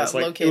was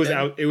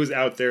located. It was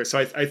out there. So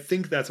I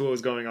think that's what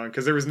was going on,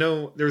 because there was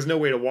no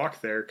way to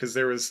walk there, because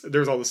there was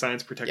all the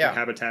signs protecting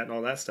habitat and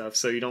all that stuff.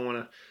 So you don't want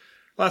to...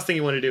 Last thing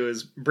you want to do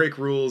is break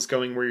rules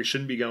going where you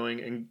shouldn't be going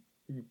and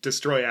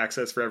destroy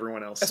access for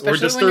everyone else, especially,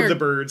 or disturb the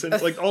birds,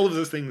 and like all of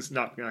those things.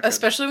 Not good.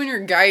 Especially when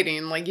you're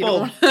guiding, like you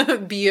don't want to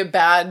be a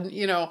bad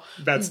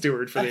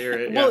steward for the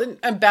area. Well,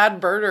 a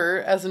bad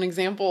birder, as an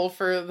example,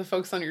 for the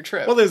folks on your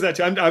trip. Well, there's that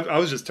too. I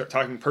was just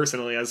talking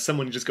personally as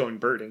someone just going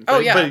birding.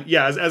 But,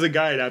 as a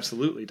guide,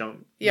 absolutely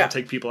don't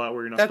take people out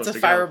where you're not supposed to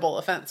go. That's a fireable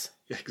offense.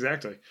 Yeah,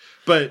 exactly.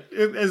 But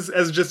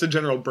as just a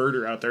general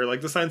birder out there,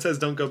 like the sign says,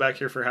 don't go back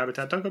here for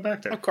habitat. Don't go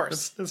back there. Of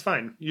course, that's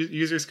fine.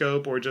 Use your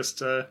scope, or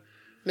just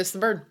miss the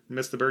bird.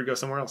 Go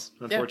somewhere else.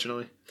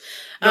 Unfortunately,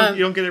 you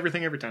don't get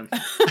everything every time.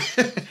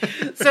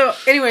 So,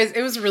 anyways,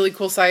 it was a really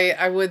cool site.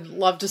 I would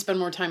love to spend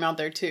more time out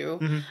there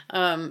too,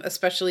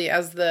 especially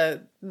as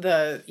the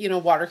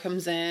water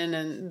comes in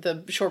and the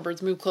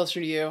shorebirds move closer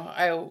to you.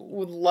 I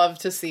would love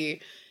to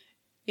see.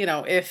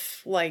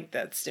 If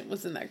that stint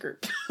was in that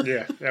group.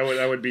 Yeah, that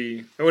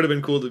would have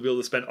been cool to be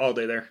able to spend all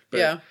day there.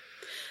 But,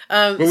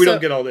 But we don't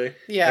get all day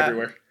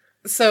everywhere.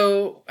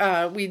 So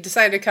we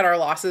decided to cut our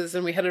losses,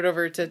 and we headed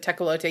over to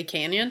Tecolote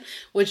Canyon,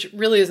 which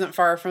really isn't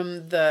far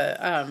from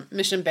the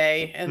Mission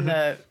Bay and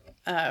the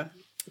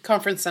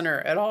conference center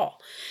at all.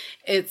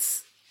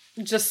 It's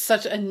just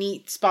such a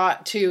neat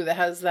spot too, that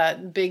has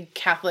that big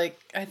Catholic,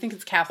 I think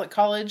it's Catholic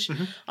college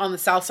on the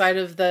south side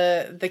of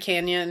the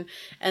canyon.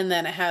 And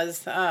then it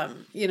has,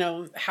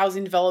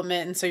 housing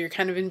development. And so you're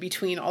kind of in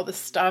between all this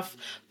stuff,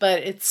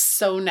 but it's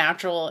so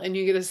natural, and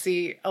you get to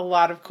see a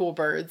lot of cool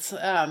birds.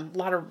 A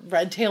lot of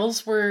red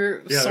tails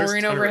were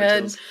soaring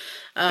overhead.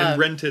 And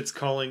wren tits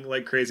calling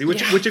like crazy,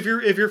 which if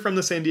you're from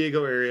the San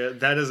Diego area,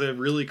 that is a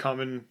really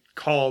common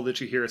call that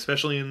you hear,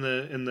 especially in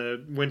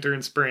the winter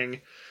and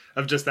spring,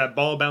 of just that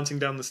ball bouncing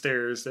down the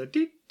stairs, that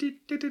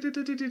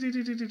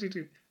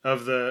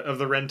of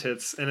the wren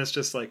tits, and it's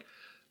just like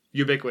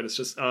ubiquitous,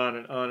 just on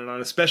and on and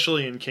on,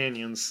 especially in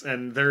canyons,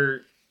 and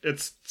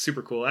it's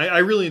super cool. I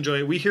really enjoy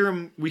it. We hear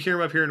them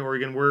up here in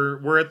Oregon.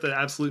 We're at the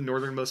absolute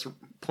northernmost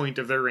point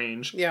of their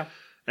range,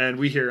 and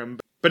we hear them.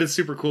 But it's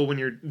super cool when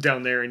you're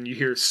down there and you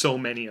hear so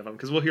many of them,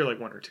 because we'll hear like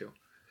one or two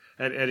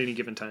at any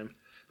given time.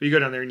 But you go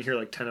down there and you hear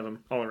like 10 of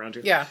them all around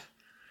you. Yeah.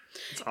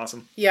 It's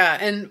awesome. Yeah,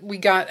 and we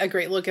got a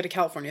great look at a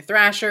California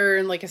thrasher,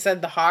 and like I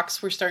said, the hawks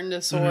were starting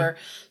to soar.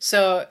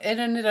 So it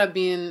ended up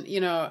being,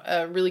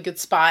 a really good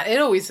spot.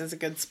 It always is a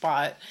good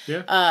spot.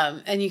 Yeah.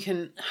 And you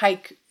can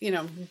hike,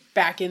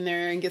 back in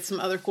there and get some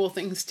other cool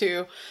things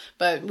too.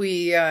 But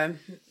we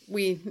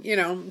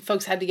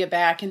folks had to get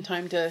back in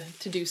time to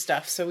do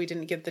stuff, so we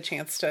didn't get the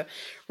chance to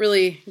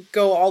really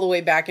go all the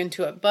way back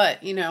into it. But,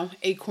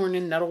 acorn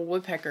and nettle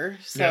woodpecker.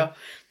 So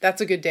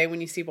that's a good day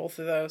when you see both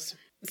of those.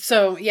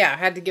 So, I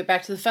had to get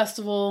back to the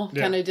festival,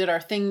 kind of did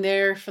our thing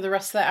there for the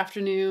rest of the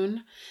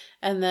afternoon.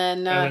 And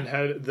then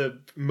had the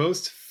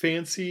most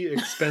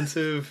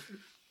expensive,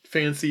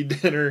 fancy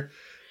dinner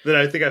that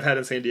I think I've had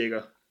in San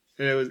Diego.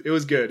 And it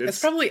was good. It's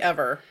probably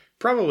ever.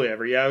 Probably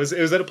ever, yeah. It was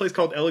at a place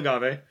called El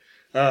Agave.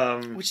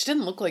 Which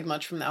didn't look like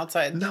much from the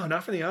outside. No,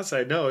 not from the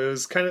outside. No, it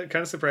was kind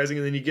of surprising.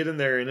 And then you get in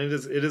there, and it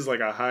is like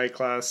a high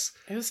class.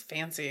 It was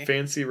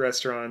fancy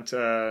restaurant.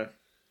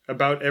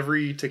 About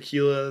every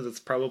tequila that's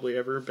probably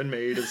ever been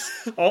made is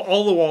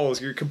all the walls.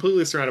 You're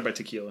completely surrounded by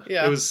tequila.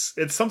 Yeah,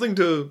 it's something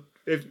to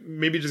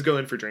maybe just go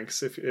in for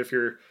drinks if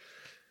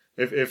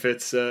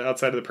it's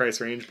outside of the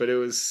price range. But it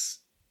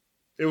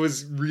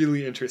was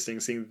really interesting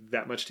seeing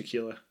that much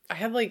tequila. I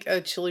had like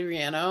a chili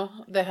relleno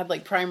that had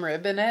like prime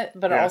rib in it,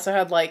 but it also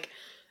had like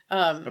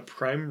a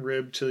prime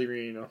rib chili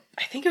relleno.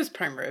 I think it was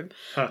prime rib,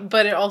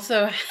 but it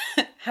also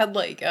had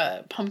like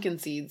pumpkin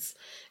seeds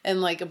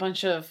and like a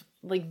bunch of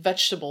like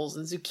vegetables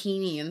and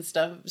zucchini and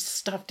stuff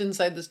stuffed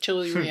inside this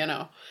chili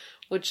relleno,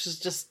 which is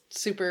just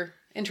super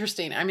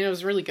interesting. I mean, it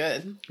was really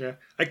good. Yeah.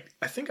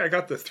 I think I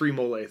got the 3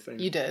 mole thing.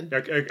 You did.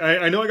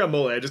 I know I got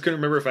mole. I just couldn't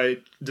remember if I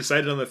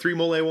decided on the 3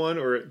 mole one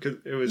or because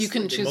it was. You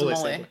couldn't choose a mole.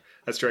 Sample.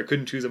 That's true. I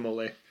couldn't choose a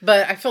mole.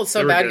 But I felt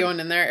so bad going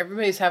in there.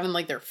 Everybody's having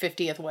like their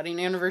 50th wedding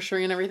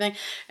anniversary and everything,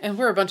 and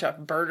we're a bunch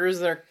of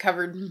birders that are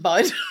covered in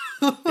mud.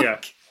 Yeah.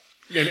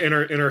 In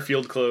our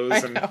field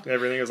clothes and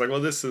everything. I was like,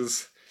 well, this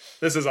is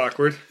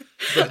awkward.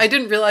 But I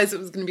didn't realize it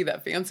was going to be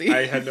that fancy.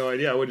 I had no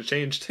idea. I would have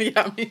changed.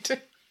 Yeah, me too.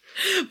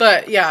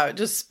 But yeah,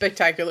 just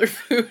spectacular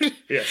food.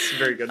 Yes,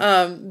 very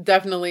good.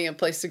 Definitely a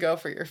place to go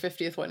for your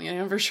 50th wedding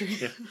anniversary.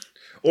 Yeah.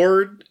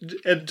 Or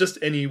just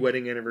any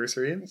wedding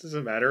anniversary. It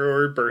doesn't matter.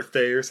 Or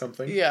birthday or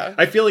something. Yeah.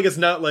 I feel like it's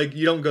not like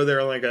you don't go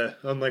there on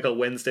like a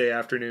Wednesday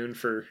afternoon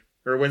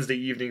or Wednesday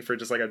evening for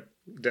just like a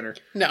dinner.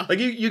 No. Like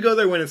you go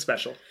there when it's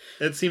special.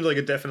 It seems like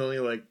it definitely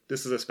like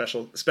this is a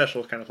special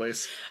kind of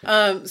place.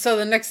 So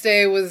the next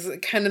day was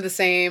kind of the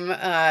same,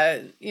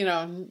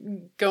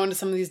 going to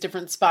some of these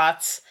different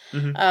spots.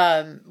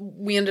 Mm-hmm.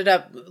 We ended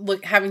up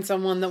having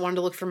someone that wanted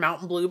to look for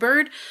mountain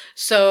bluebird.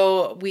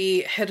 So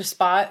we hit a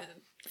spot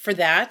for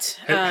that.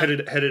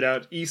 Headed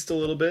out east a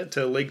little bit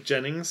to Lake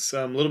Jennings,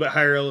 a little bit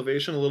higher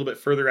elevation, a little bit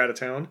further out of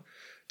town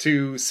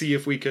to see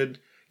if we could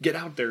get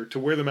out there to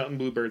where the mountain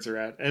bluebirds are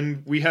at.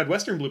 And we had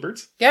western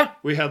bluebirds. Yeah.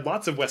 We had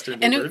lots of western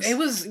bluebirds.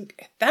 And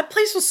that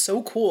place was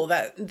so cool,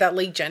 that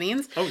Lake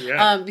Jennings. Oh,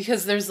 yeah.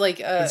 Because there's like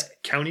it's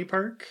County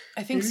Park?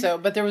 I think so,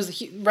 but there was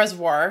a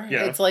reservoir.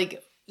 Yeah. It's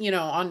like,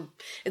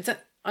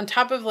 on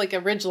top of like a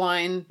ridge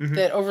line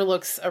that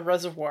overlooks a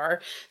reservoir.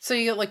 So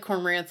you get like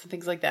cormorants and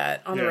things like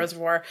that on the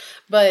reservoir.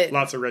 But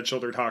lots of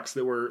red-shouldered hawks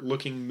that were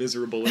looking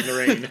miserable in the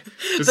rain.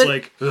 Just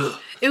like, ugh.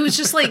 It was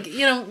just like,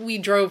 we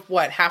drove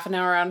half an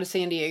hour out to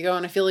San Diego,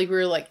 and I feel like we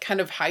were like kind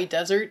of high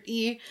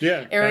desert-y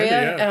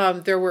area. Yeah.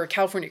 There were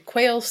California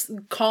quail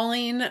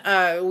calling.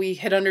 We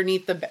hid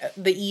underneath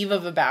the eave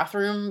of a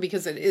bathroom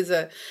because it is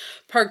a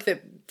park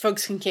that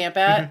folks can camp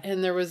at,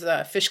 and there was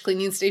a fish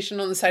cleaning station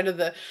on the side of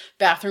the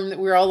bathroom that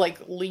we were all like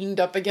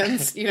leaned up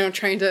against,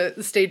 trying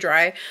to stay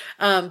dry.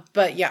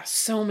 But yeah,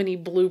 so many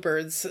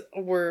bluebirds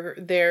were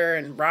there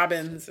and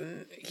robins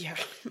and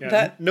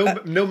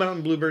no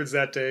mountain bluebirds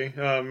that day.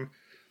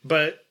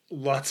 But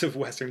lots of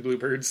western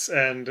bluebirds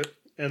and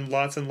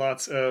lots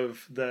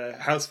of the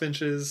house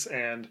finches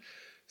and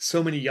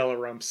so many yellow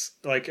rumps,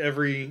 like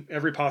every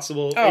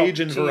possible Oh, age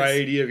and geez.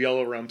 variety of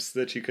yellow rumps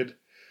that you could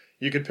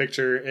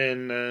picture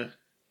in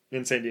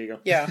San Diego.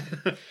 Yeah.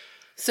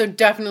 So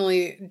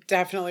definitely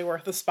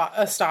worth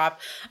a stop.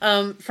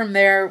 From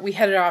there, we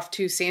headed off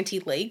to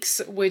Santee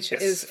Lakes, which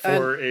is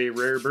for a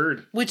rare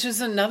bird. Which is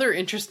another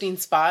interesting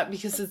spot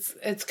because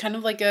it's kind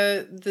of like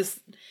this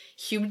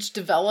huge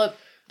developed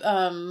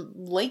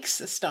lake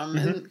system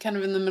and kind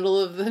of in the middle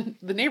of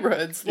the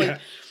neighborhoods. Like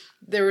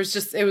it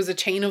was a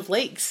chain of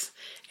lakes.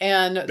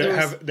 And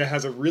that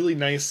has a really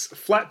nice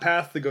flat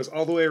path that goes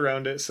all the way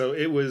around it. So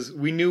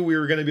we knew we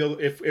were going to be able,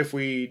 if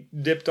we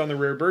dipped on the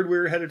rare bird we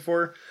were headed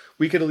for,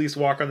 we could at least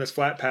walk on this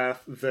flat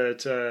path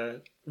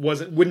that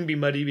wouldn't be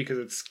muddy because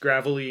it's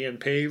gravelly and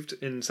paved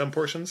in some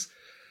portions.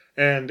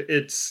 And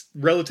it's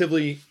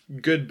relatively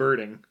good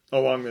birding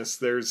along this.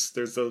 There's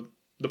the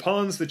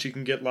ponds that you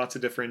can get lots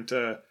of different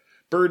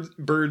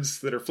birds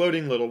that are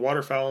floating, little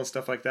waterfowl and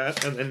stuff like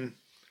that. And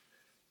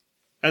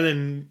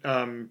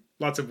then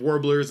lots of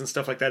warblers and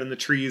stuff like that in the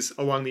trees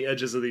along the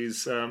edges of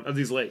these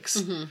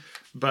lakes. Mm-hmm.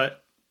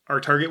 But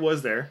our target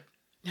was there,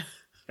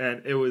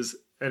 and it was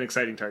an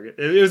exciting target.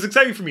 It was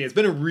exciting for me. It's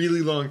been a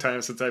really long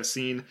time since I've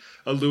seen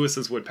a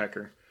Lewis's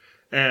woodpecker,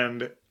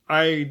 and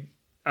I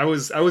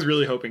was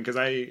really hoping because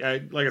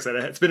I like I said,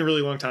 it's been a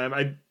really long time.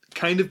 I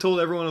kind of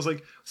told everyone, I was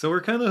like, so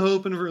we're kind of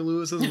hoping for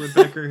Lewis's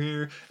woodpecker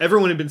here.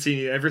 Everyone had been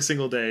seeing it every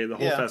single day, the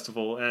whole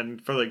festival,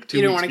 and for like 2 weeks.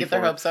 You didn't want to get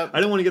their hopes up. I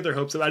didn't want to get their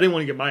hopes up. I didn't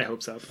want to get my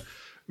hopes up.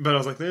 But I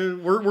was like,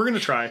 we're going to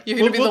try. We'll try. You're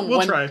going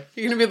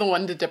to be the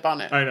one to dip on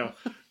it. I know.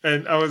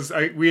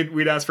 And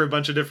we'd asked for a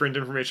bunch of different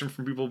information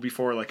from people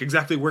before, like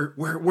exactly where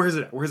is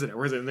it at? Where is it at?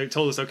 Where is it? And they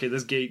told us, okay,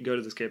 this gate, go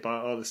to this gate,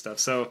 all this stuff.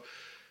 So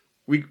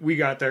we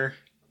got there,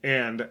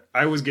 and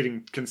I was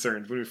getting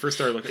concerned when we first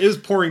started looking. It was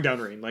pouring down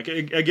rain. Like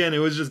again, it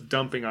was just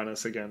dumping on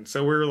us again.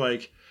 So we were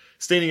like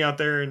standing out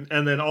there,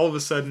 and then all of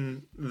a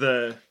sudden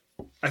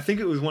I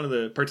think it was one of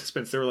the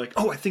participants. They were like,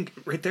 oh, I think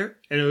right there.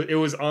 And it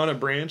was on a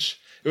branch.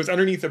 It was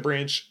underneath a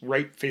branch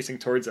right facing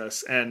towards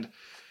us. And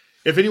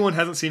if anyone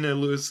hasn't seen a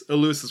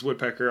Lewis's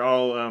woodpecker,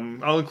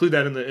 I'll include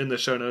that in the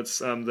show notes,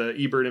 the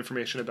eBird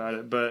information about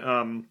it. But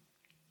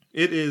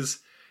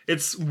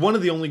it's one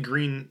of the only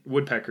green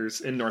woodpeckers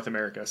in North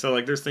America. So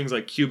like there's things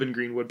like Cuban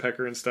green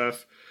woodpecker and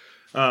stuff.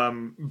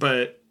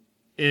 But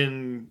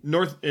in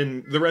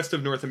the rest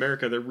of North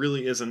America, there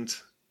really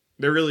isn't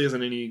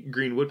any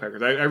green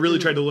woodpeckers. I really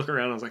tried to look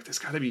around. I was like, there's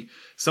got to be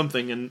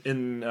something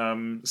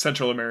in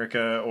Central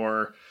America,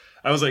 or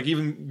I was like,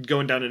 even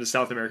going down into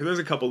South America, there's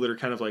a couple that are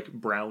kind of like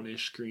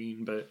brownish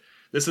green, but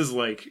this is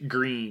like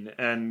green,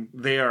 and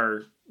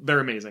they're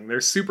amazing.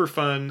 They're super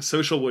fun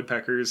social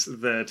woodpeckers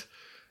that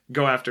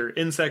go after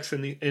insects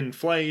in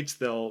flight.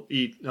 They'll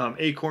eat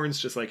acorns,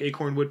 just like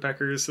acorn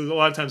woodpeckers. So a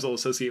lot of times they'll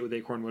associate with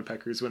acorn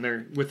woodpeckers when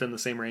they're within the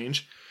same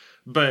range.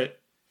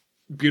 But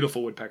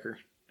beautiful woodpecker.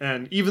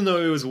 And even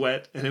though it was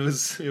wet and it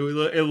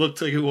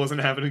looked like it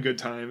wasn't having a good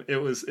time, it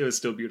was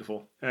still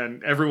beautiful.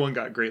 And everyone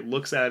got great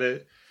looks at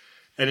it.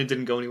 And it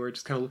didn't go anywhere. It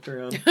just kind of looked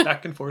around,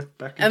 back and forth,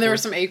 and there were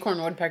some acorn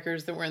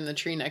woodpeckers that were in the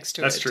tree next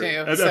to That's it, true.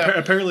 too. So.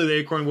 Apparently the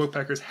acorn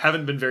woodpeckers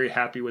haven't been very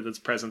happy with its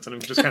presence and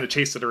have just kind of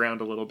chased it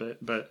around a little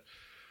bit. But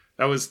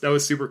that was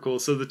super cool.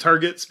 So the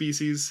target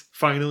species,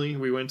 finally,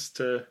 we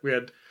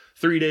had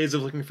 3 days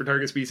of looking for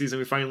target species, and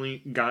we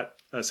finally got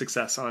a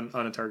success on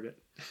a target.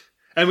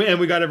 And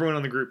we got everyone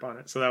on the group on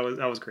it. So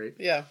that was great.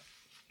 Yeah.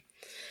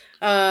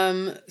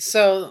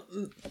 So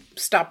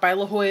stop by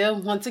La Jolla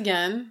once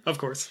again. Of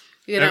course.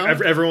 You know?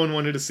 Everyone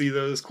wanted to see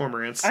those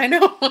cormorants. I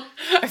know.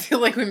 I feel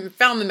like we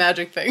found the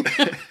magic thing.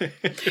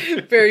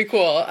 Very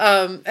cool.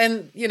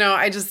 And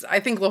I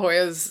think La Jolla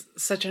is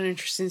such an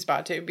interesting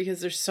spot too,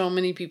 because there's so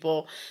many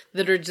people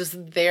that are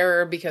just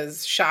there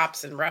because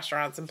shops and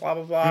restaurants and blah,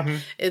 blah, blah. Mm-hmm.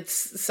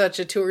 It's such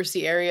a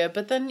touristy area,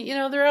 but then,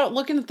 they're out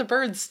looking at the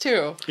birds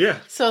too. Yeah.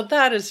 So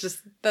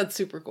that's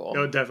super cool.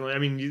 Oh, definitely. I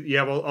mean, you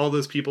have all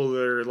those people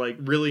that are like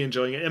really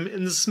enjoying it.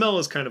 And the smell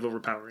is kind of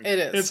overpowering. It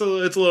is. It's a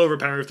little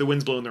overpowering if the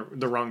wind's blowing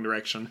the wrong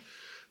direction,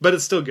 but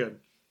it's still good.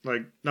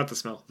 Like, not the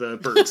smell, the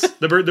birds.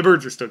 the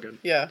birds are still good.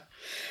 Yeah.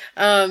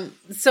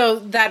 So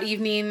that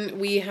evening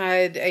we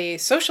had a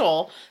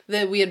social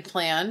that we had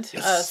planned,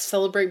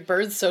 Celebrate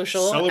Birds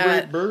social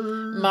at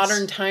Birds.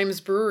 Modern Times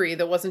Brewery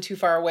that wasn't too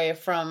far away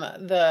from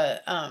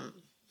the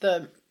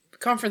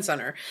conference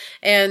center.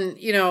 And,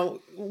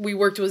 we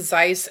worked with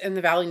Zeiss and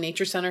the Valley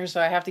Nature Center,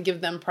 so I have to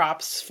give them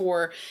props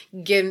for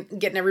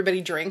getting everybody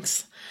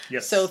drinks.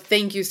 Yes. So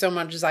thank you so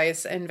much,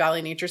 Zeiss and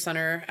Valley Nature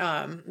Center,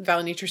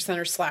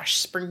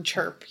 /Spring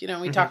Chirp.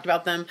 We talked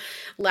about them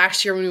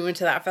last year when we went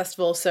to that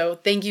festival. So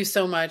thank you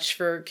so much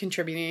for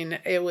contributing.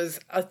 It was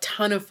a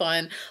ton of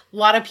fun. A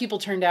lot of people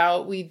turned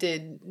out. We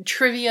did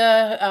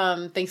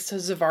trivia, thanks to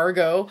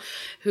Zavargo,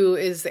 who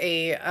is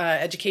a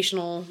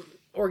educational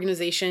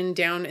organization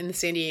down in the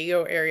San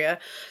Diego area.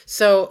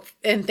 So,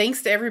 and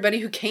thanks to everybody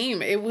who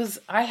came.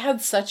 I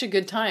had such a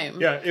good time.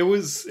 Yeah, it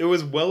was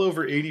well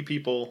over 80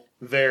 people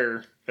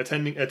there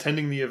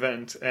attending the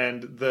event,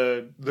 and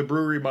the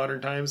brewery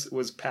Modern Times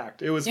was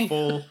packed. It was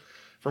full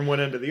from one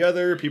end to the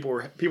other. People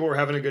were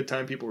having a good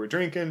time. People were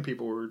drinking.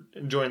 People were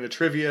enjoying the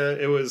trivia.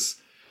 It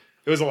was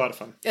a lot of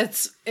fun.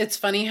 It's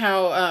funny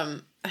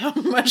how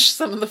much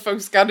some of the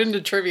folks got into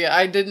trivia.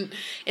 I didn't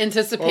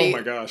anticipate. Oh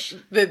my gosh,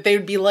 that they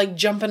would be like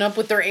jumping up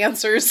with their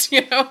answers.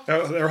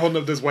 They're holding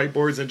up those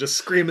whiteboards and just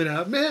screaming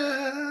out,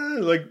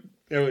 man! Like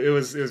it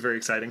was very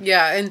exciting.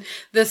 Yeah, and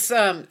this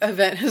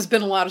event has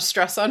been a lot of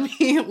stress on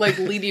me, like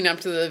leading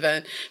up to the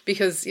event,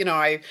 because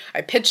I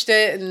pitched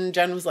it and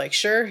Jen was like,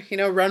 "Sure,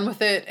 run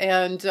with it,"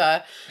 and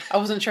I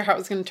wasn't sure how it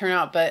was going to turn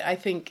out, but I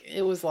think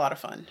it was a lot of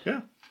fun. Yeah,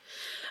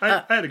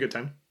 I had a good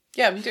time.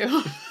 Yeah, me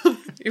too.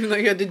 Even though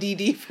you had to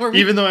DD for me.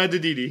 Even though I had to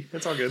DD.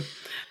 That's all good.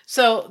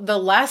 So the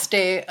last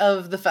day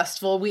of the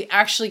festival, we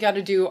actually got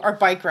to do our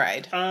bike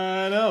ride.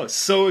 I know.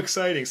 So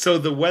exciting. So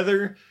the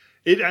weather,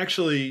 it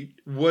actually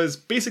was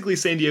basically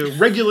San Diego.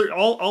 Regular,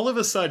 all of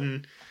a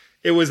sudden,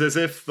 it was as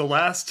if the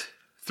last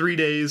 3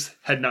 days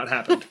had not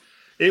happened.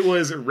 It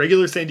was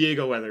regular San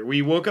Diego weather.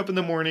 We woke up in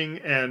the morning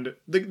and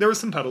there was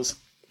some puddles.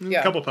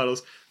 A couple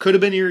puddles. Could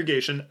have been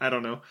irrigation. I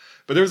don't know.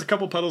 But there was a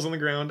couple puddles on the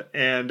ground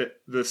and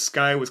the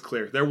sky was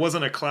clear. There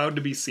wasn't a cloud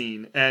to be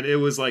seen. And it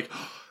was like,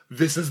 oh,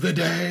 this is the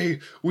day.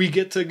 We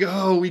get to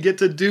go. We get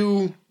to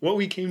do what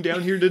we came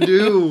down here to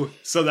do.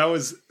 So that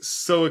was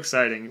so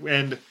exciting.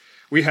 And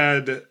we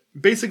had it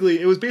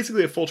was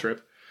basically a full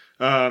trip.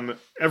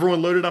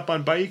 Everyone loaded up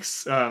on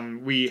bikes.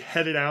 We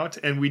headed out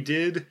and we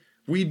did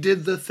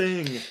the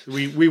thing.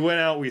 We went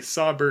out, we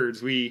saw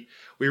birds, we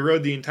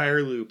rode the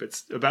entire loop.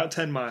 It's about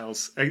 10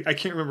 miles. I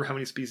can't remember how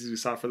many species we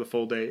saw for the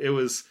full day. It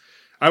was,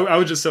 I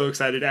was just so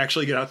excited to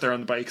actually get out there on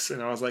the bikes.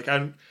 And I was like,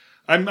 I'm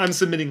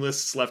submitting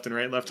lists left and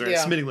right.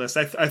 Yeah. Submitting lists.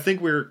 I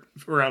think we're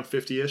around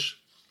 50-ish,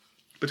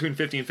 between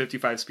 50 and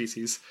 55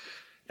 species.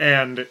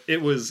 And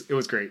it was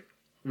great.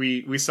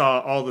 We saw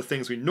all the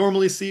things we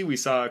normally see. We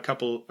saw a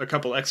couple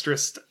extra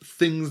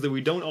things that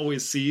we don't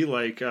always see,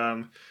 like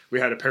we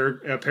had a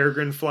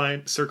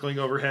peregrine circling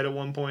overhead at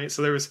one point.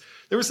 So there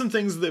were some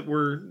things that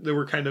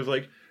were kind of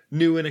like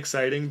new and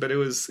exciting, but it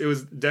was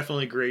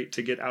definitely great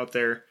to get out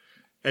there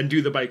and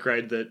do the bike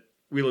ride that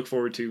we look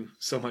forward to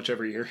so much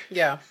every year.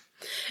 Yeah.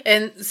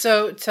 And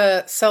so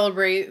to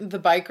celebrate the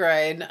bike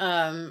ride,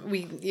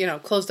 we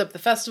closed up the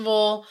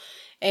festival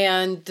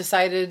and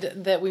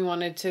decided that we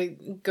wanted to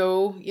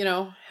go,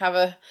 have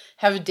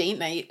a date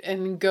night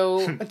and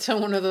go to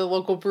one of the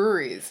local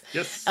breweries.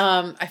 Yes.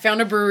 I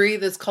found a brewery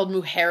that's called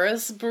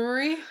Mujeres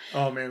Brewery.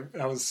 Oh man,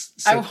 that was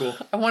so cool.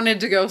 I wanted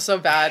to go so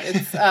bad.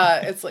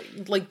 It's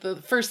like the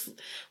first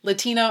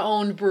Latina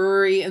owned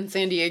brewery in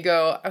San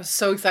Diego. I was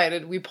so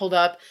excited. We pulled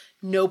up.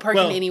 No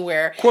parking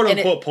anywhere. Quote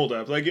unquote pulled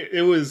up. Like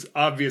it was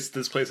obvious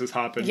this place was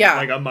hopping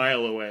like a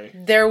mile away.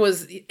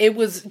 It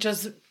was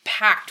just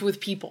packed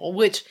with people,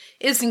 which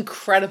is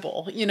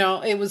incredible.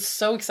 It was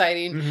so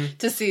exciting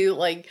to see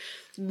like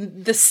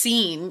the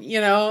scene,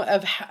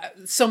 of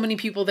so many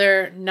people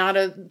there, not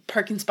a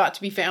parking spot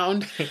to be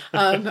found.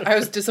 I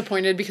was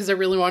disappointed because I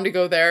really wanted to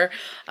go there.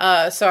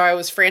 So I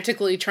was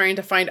frantically trying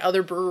to find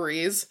other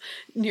breweries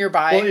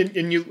nearby. Well,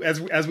 and you,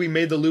 as we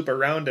made the loop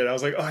around it, I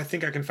was like, oh, I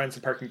think I can find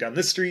some parking down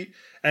this street.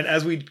 And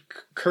as we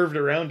curved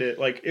around it,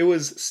 like it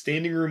was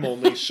standing room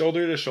only,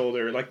 shoulder to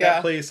shoulder. Like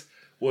that place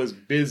was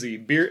busy.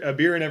 A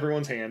beer in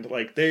everyone's hand.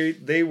 Like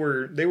they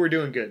were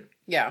doing good.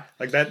 Yeah.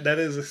 Like that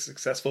is a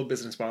successful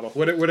business model.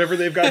 Whatever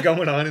they've got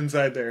going on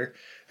inside there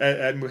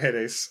at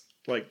Mujeres,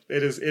 like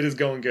it is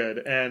going good.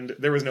 And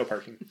there was no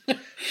parking.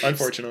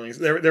 Unfortunately.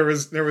 There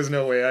was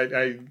no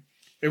way.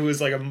 It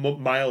was like a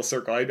mile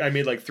circle. I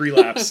made like 3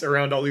 laps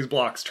around all these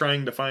blocks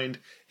trying to find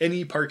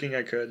any parking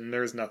I could, and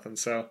there was nothing.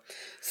 So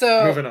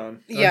moving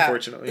on,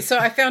 unfortunately. So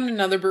I found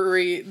another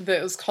brewery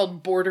that was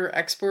called Border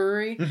X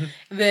Brewery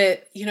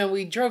that,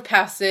 we drove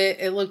past it.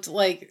 It looked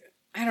like,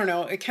 I don't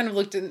know, it kind of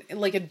looked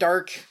like a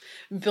dark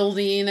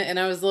building, and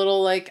I was a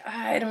little like,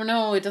 I don't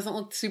know, it doesn't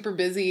look super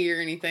busy or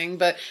anything,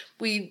 but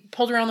we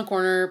pulled around the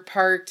corner,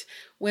 parked,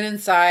 went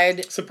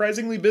inside.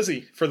 Surprisingly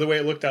busy for the way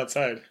it looked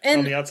outside,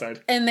 on the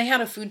outside. And they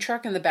had a food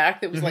truck in the back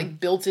that was like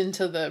built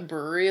into the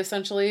brewery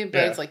essentially,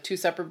 but it's like 2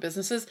 separate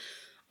businesses.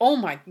 Oh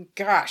my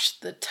gosh,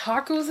 the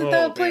tacos at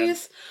that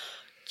place. Man.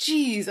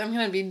 Jeez, I'm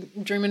going to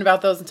be dreaming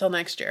about those until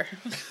next year.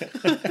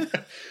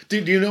 Do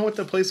you know what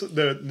the place,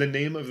 the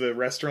name of the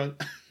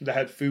restaurant that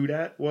had food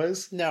at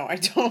was? No, I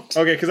don't.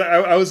 Okay, because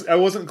I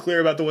wasn't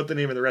clear about what the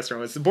name of the restaurant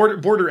was.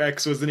 Border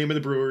X was the name of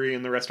the brewery,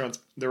 and the restaurant's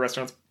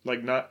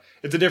like not,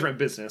 it's a different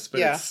business,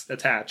 but it's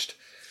attached.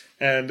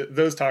 And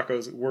those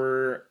tacos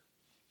were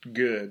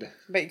good.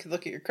 I bet you could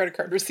look at your credit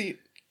card receipt.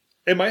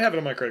 It might have it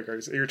on my credit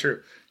card. You're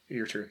true.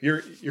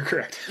 You're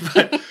correct.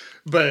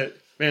 But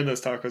man,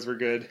 those tacos were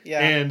good. Yeah.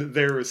 And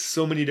there was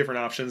so many different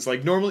options.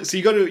 Like normally, so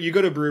you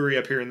go to a brewery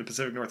up here in the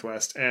Pacific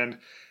Northwest, and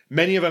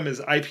many of them is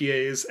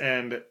IPAs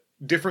and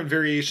different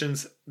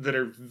variations that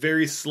are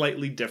very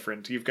slightly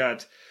different. You've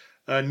got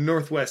a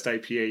Northwest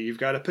IPA, you've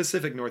got a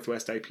Pacific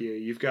Northwest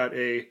IPA, you've got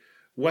a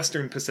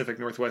Western Pacific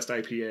Northwest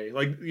IPA.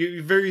 Like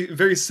very,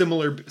 very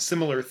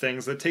similar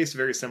things that taste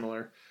very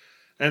similar.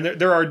 And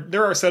there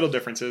are subtle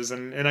differences,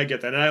 and I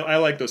get that. And I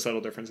like those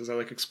subtle differences. I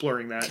like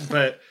exploring that.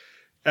 But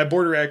at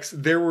Border X,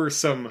 there were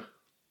some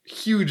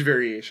huge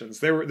variations.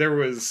 There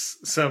was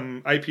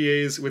some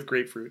IPAs with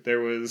grapefruit. There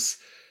was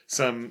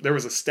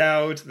a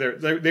stout.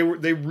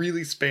 They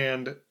really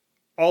spanned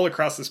all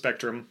across the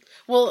spectrum.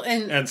 Well,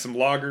 and some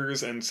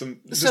lagers and some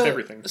just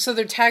everything. So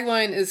their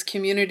tagline is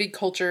community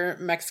culture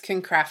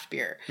Mexican craft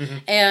beer.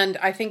 And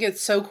I think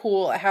it's so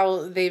cool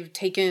how they've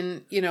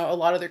taken, a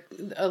lot of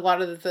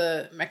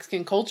the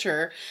Mexican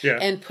culture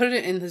and put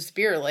it in this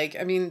beer. Like,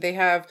 I mean, they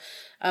have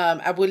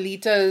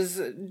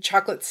Abuelita's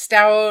chocolate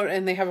stout,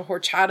 and they have a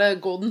horchata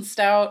golden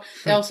stout.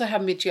 They also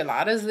have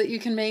micheladas that you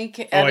can make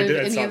out of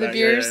any of the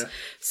beers. Yeah.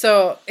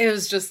 So it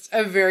was just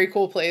a very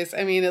cool place.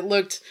 I mean, it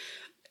looked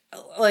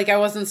like I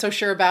wasn't so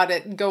sure about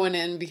it going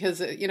in because,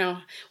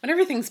 when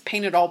everything's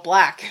painted all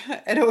black,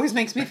 it always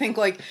makes me think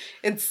like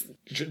it's...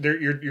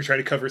 You're trying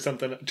to cover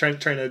something, trying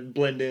to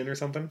blend in or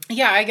something?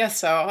 Yeah, I guess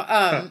so.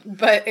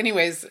 But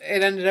anyways,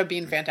 it ended up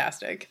being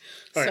fantastic.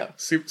 All right.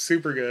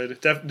 Super good.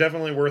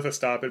 Definitely worth a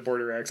stop at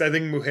Border X. I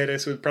think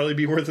Mujeres would probably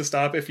be worth a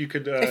stop if you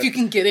could... if you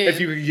can get in.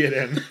 If you could get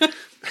in.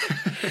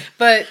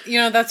 But,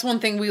 that's one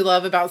thing we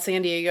love about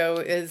San Diego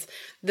is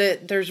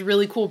that there's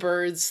really cool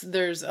birds.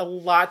 There's a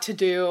lot to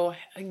do,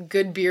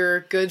 good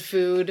beer, good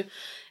food.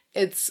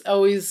 It's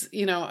always,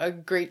 a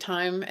great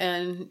time.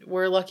 And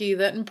we're lucky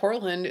that in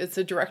Portland, it's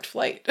a direct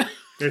flight.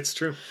 It's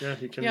true. Yeah,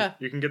 you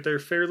can get there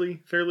fairly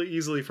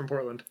easily from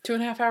Portland.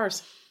 2.5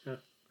 hours. Yeah.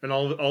 And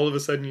all of a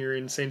sudden you're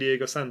in San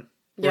Diego sun.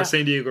 Or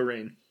San Diego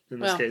rain,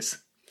 in this case.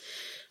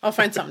 I'll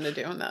find something to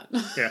do on that.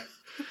 Yeah.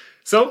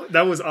 So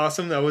that was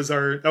awesome. That was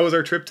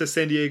our trip to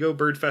San Diego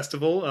Bird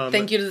Festival.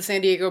 Thank you to the San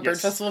Diego Bird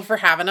Festival for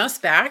having us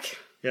back.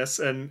 Yes,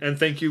 and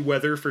thank you,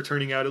 weather, for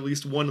turning out at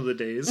least one of the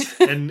days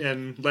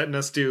and letting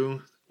us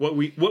do what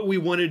we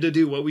wanted to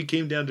do. What we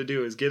came down to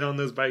do is get on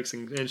those bikes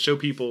and show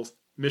people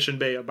Mission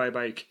Bay by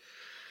bike.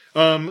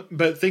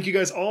 But thank you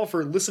guys all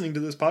for listening to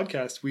this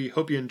podcast. We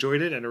hope you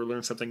enjoyed it and or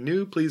learned something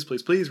new. Please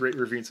rate,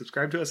 review, and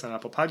subscribe to us on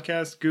Apple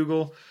Podcasts,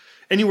 Google,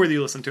 anywhere that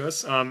you listen to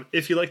us.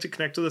 If you'd like to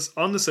connect with us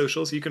on the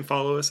socials, you can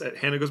follow us at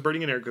Hannah Goes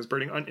Birding and Eric Goes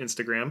Birding on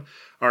Instagram.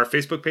 Our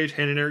Facebook page,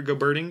 Hannah and Eric Go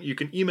Birding. You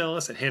can email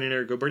us at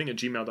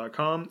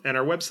hannahyandericgobirding@gmail.com, and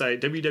our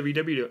website,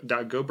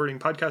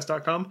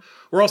 www.gobirdingpodcast.com.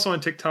 We're also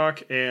on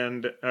TikTok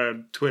and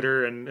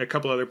Twitter and a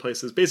couple other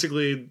places.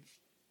 Basically,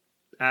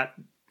 at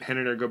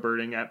Hannah and Eric Go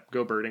Birding, at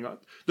Go Birding.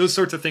 Those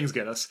sorts of things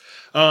get us.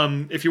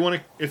 If you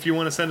want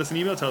to send us an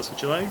email, tell us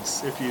what you like.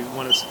 If you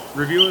want to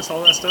review us,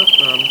 all that stuff,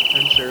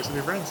 and share us with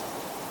your friends.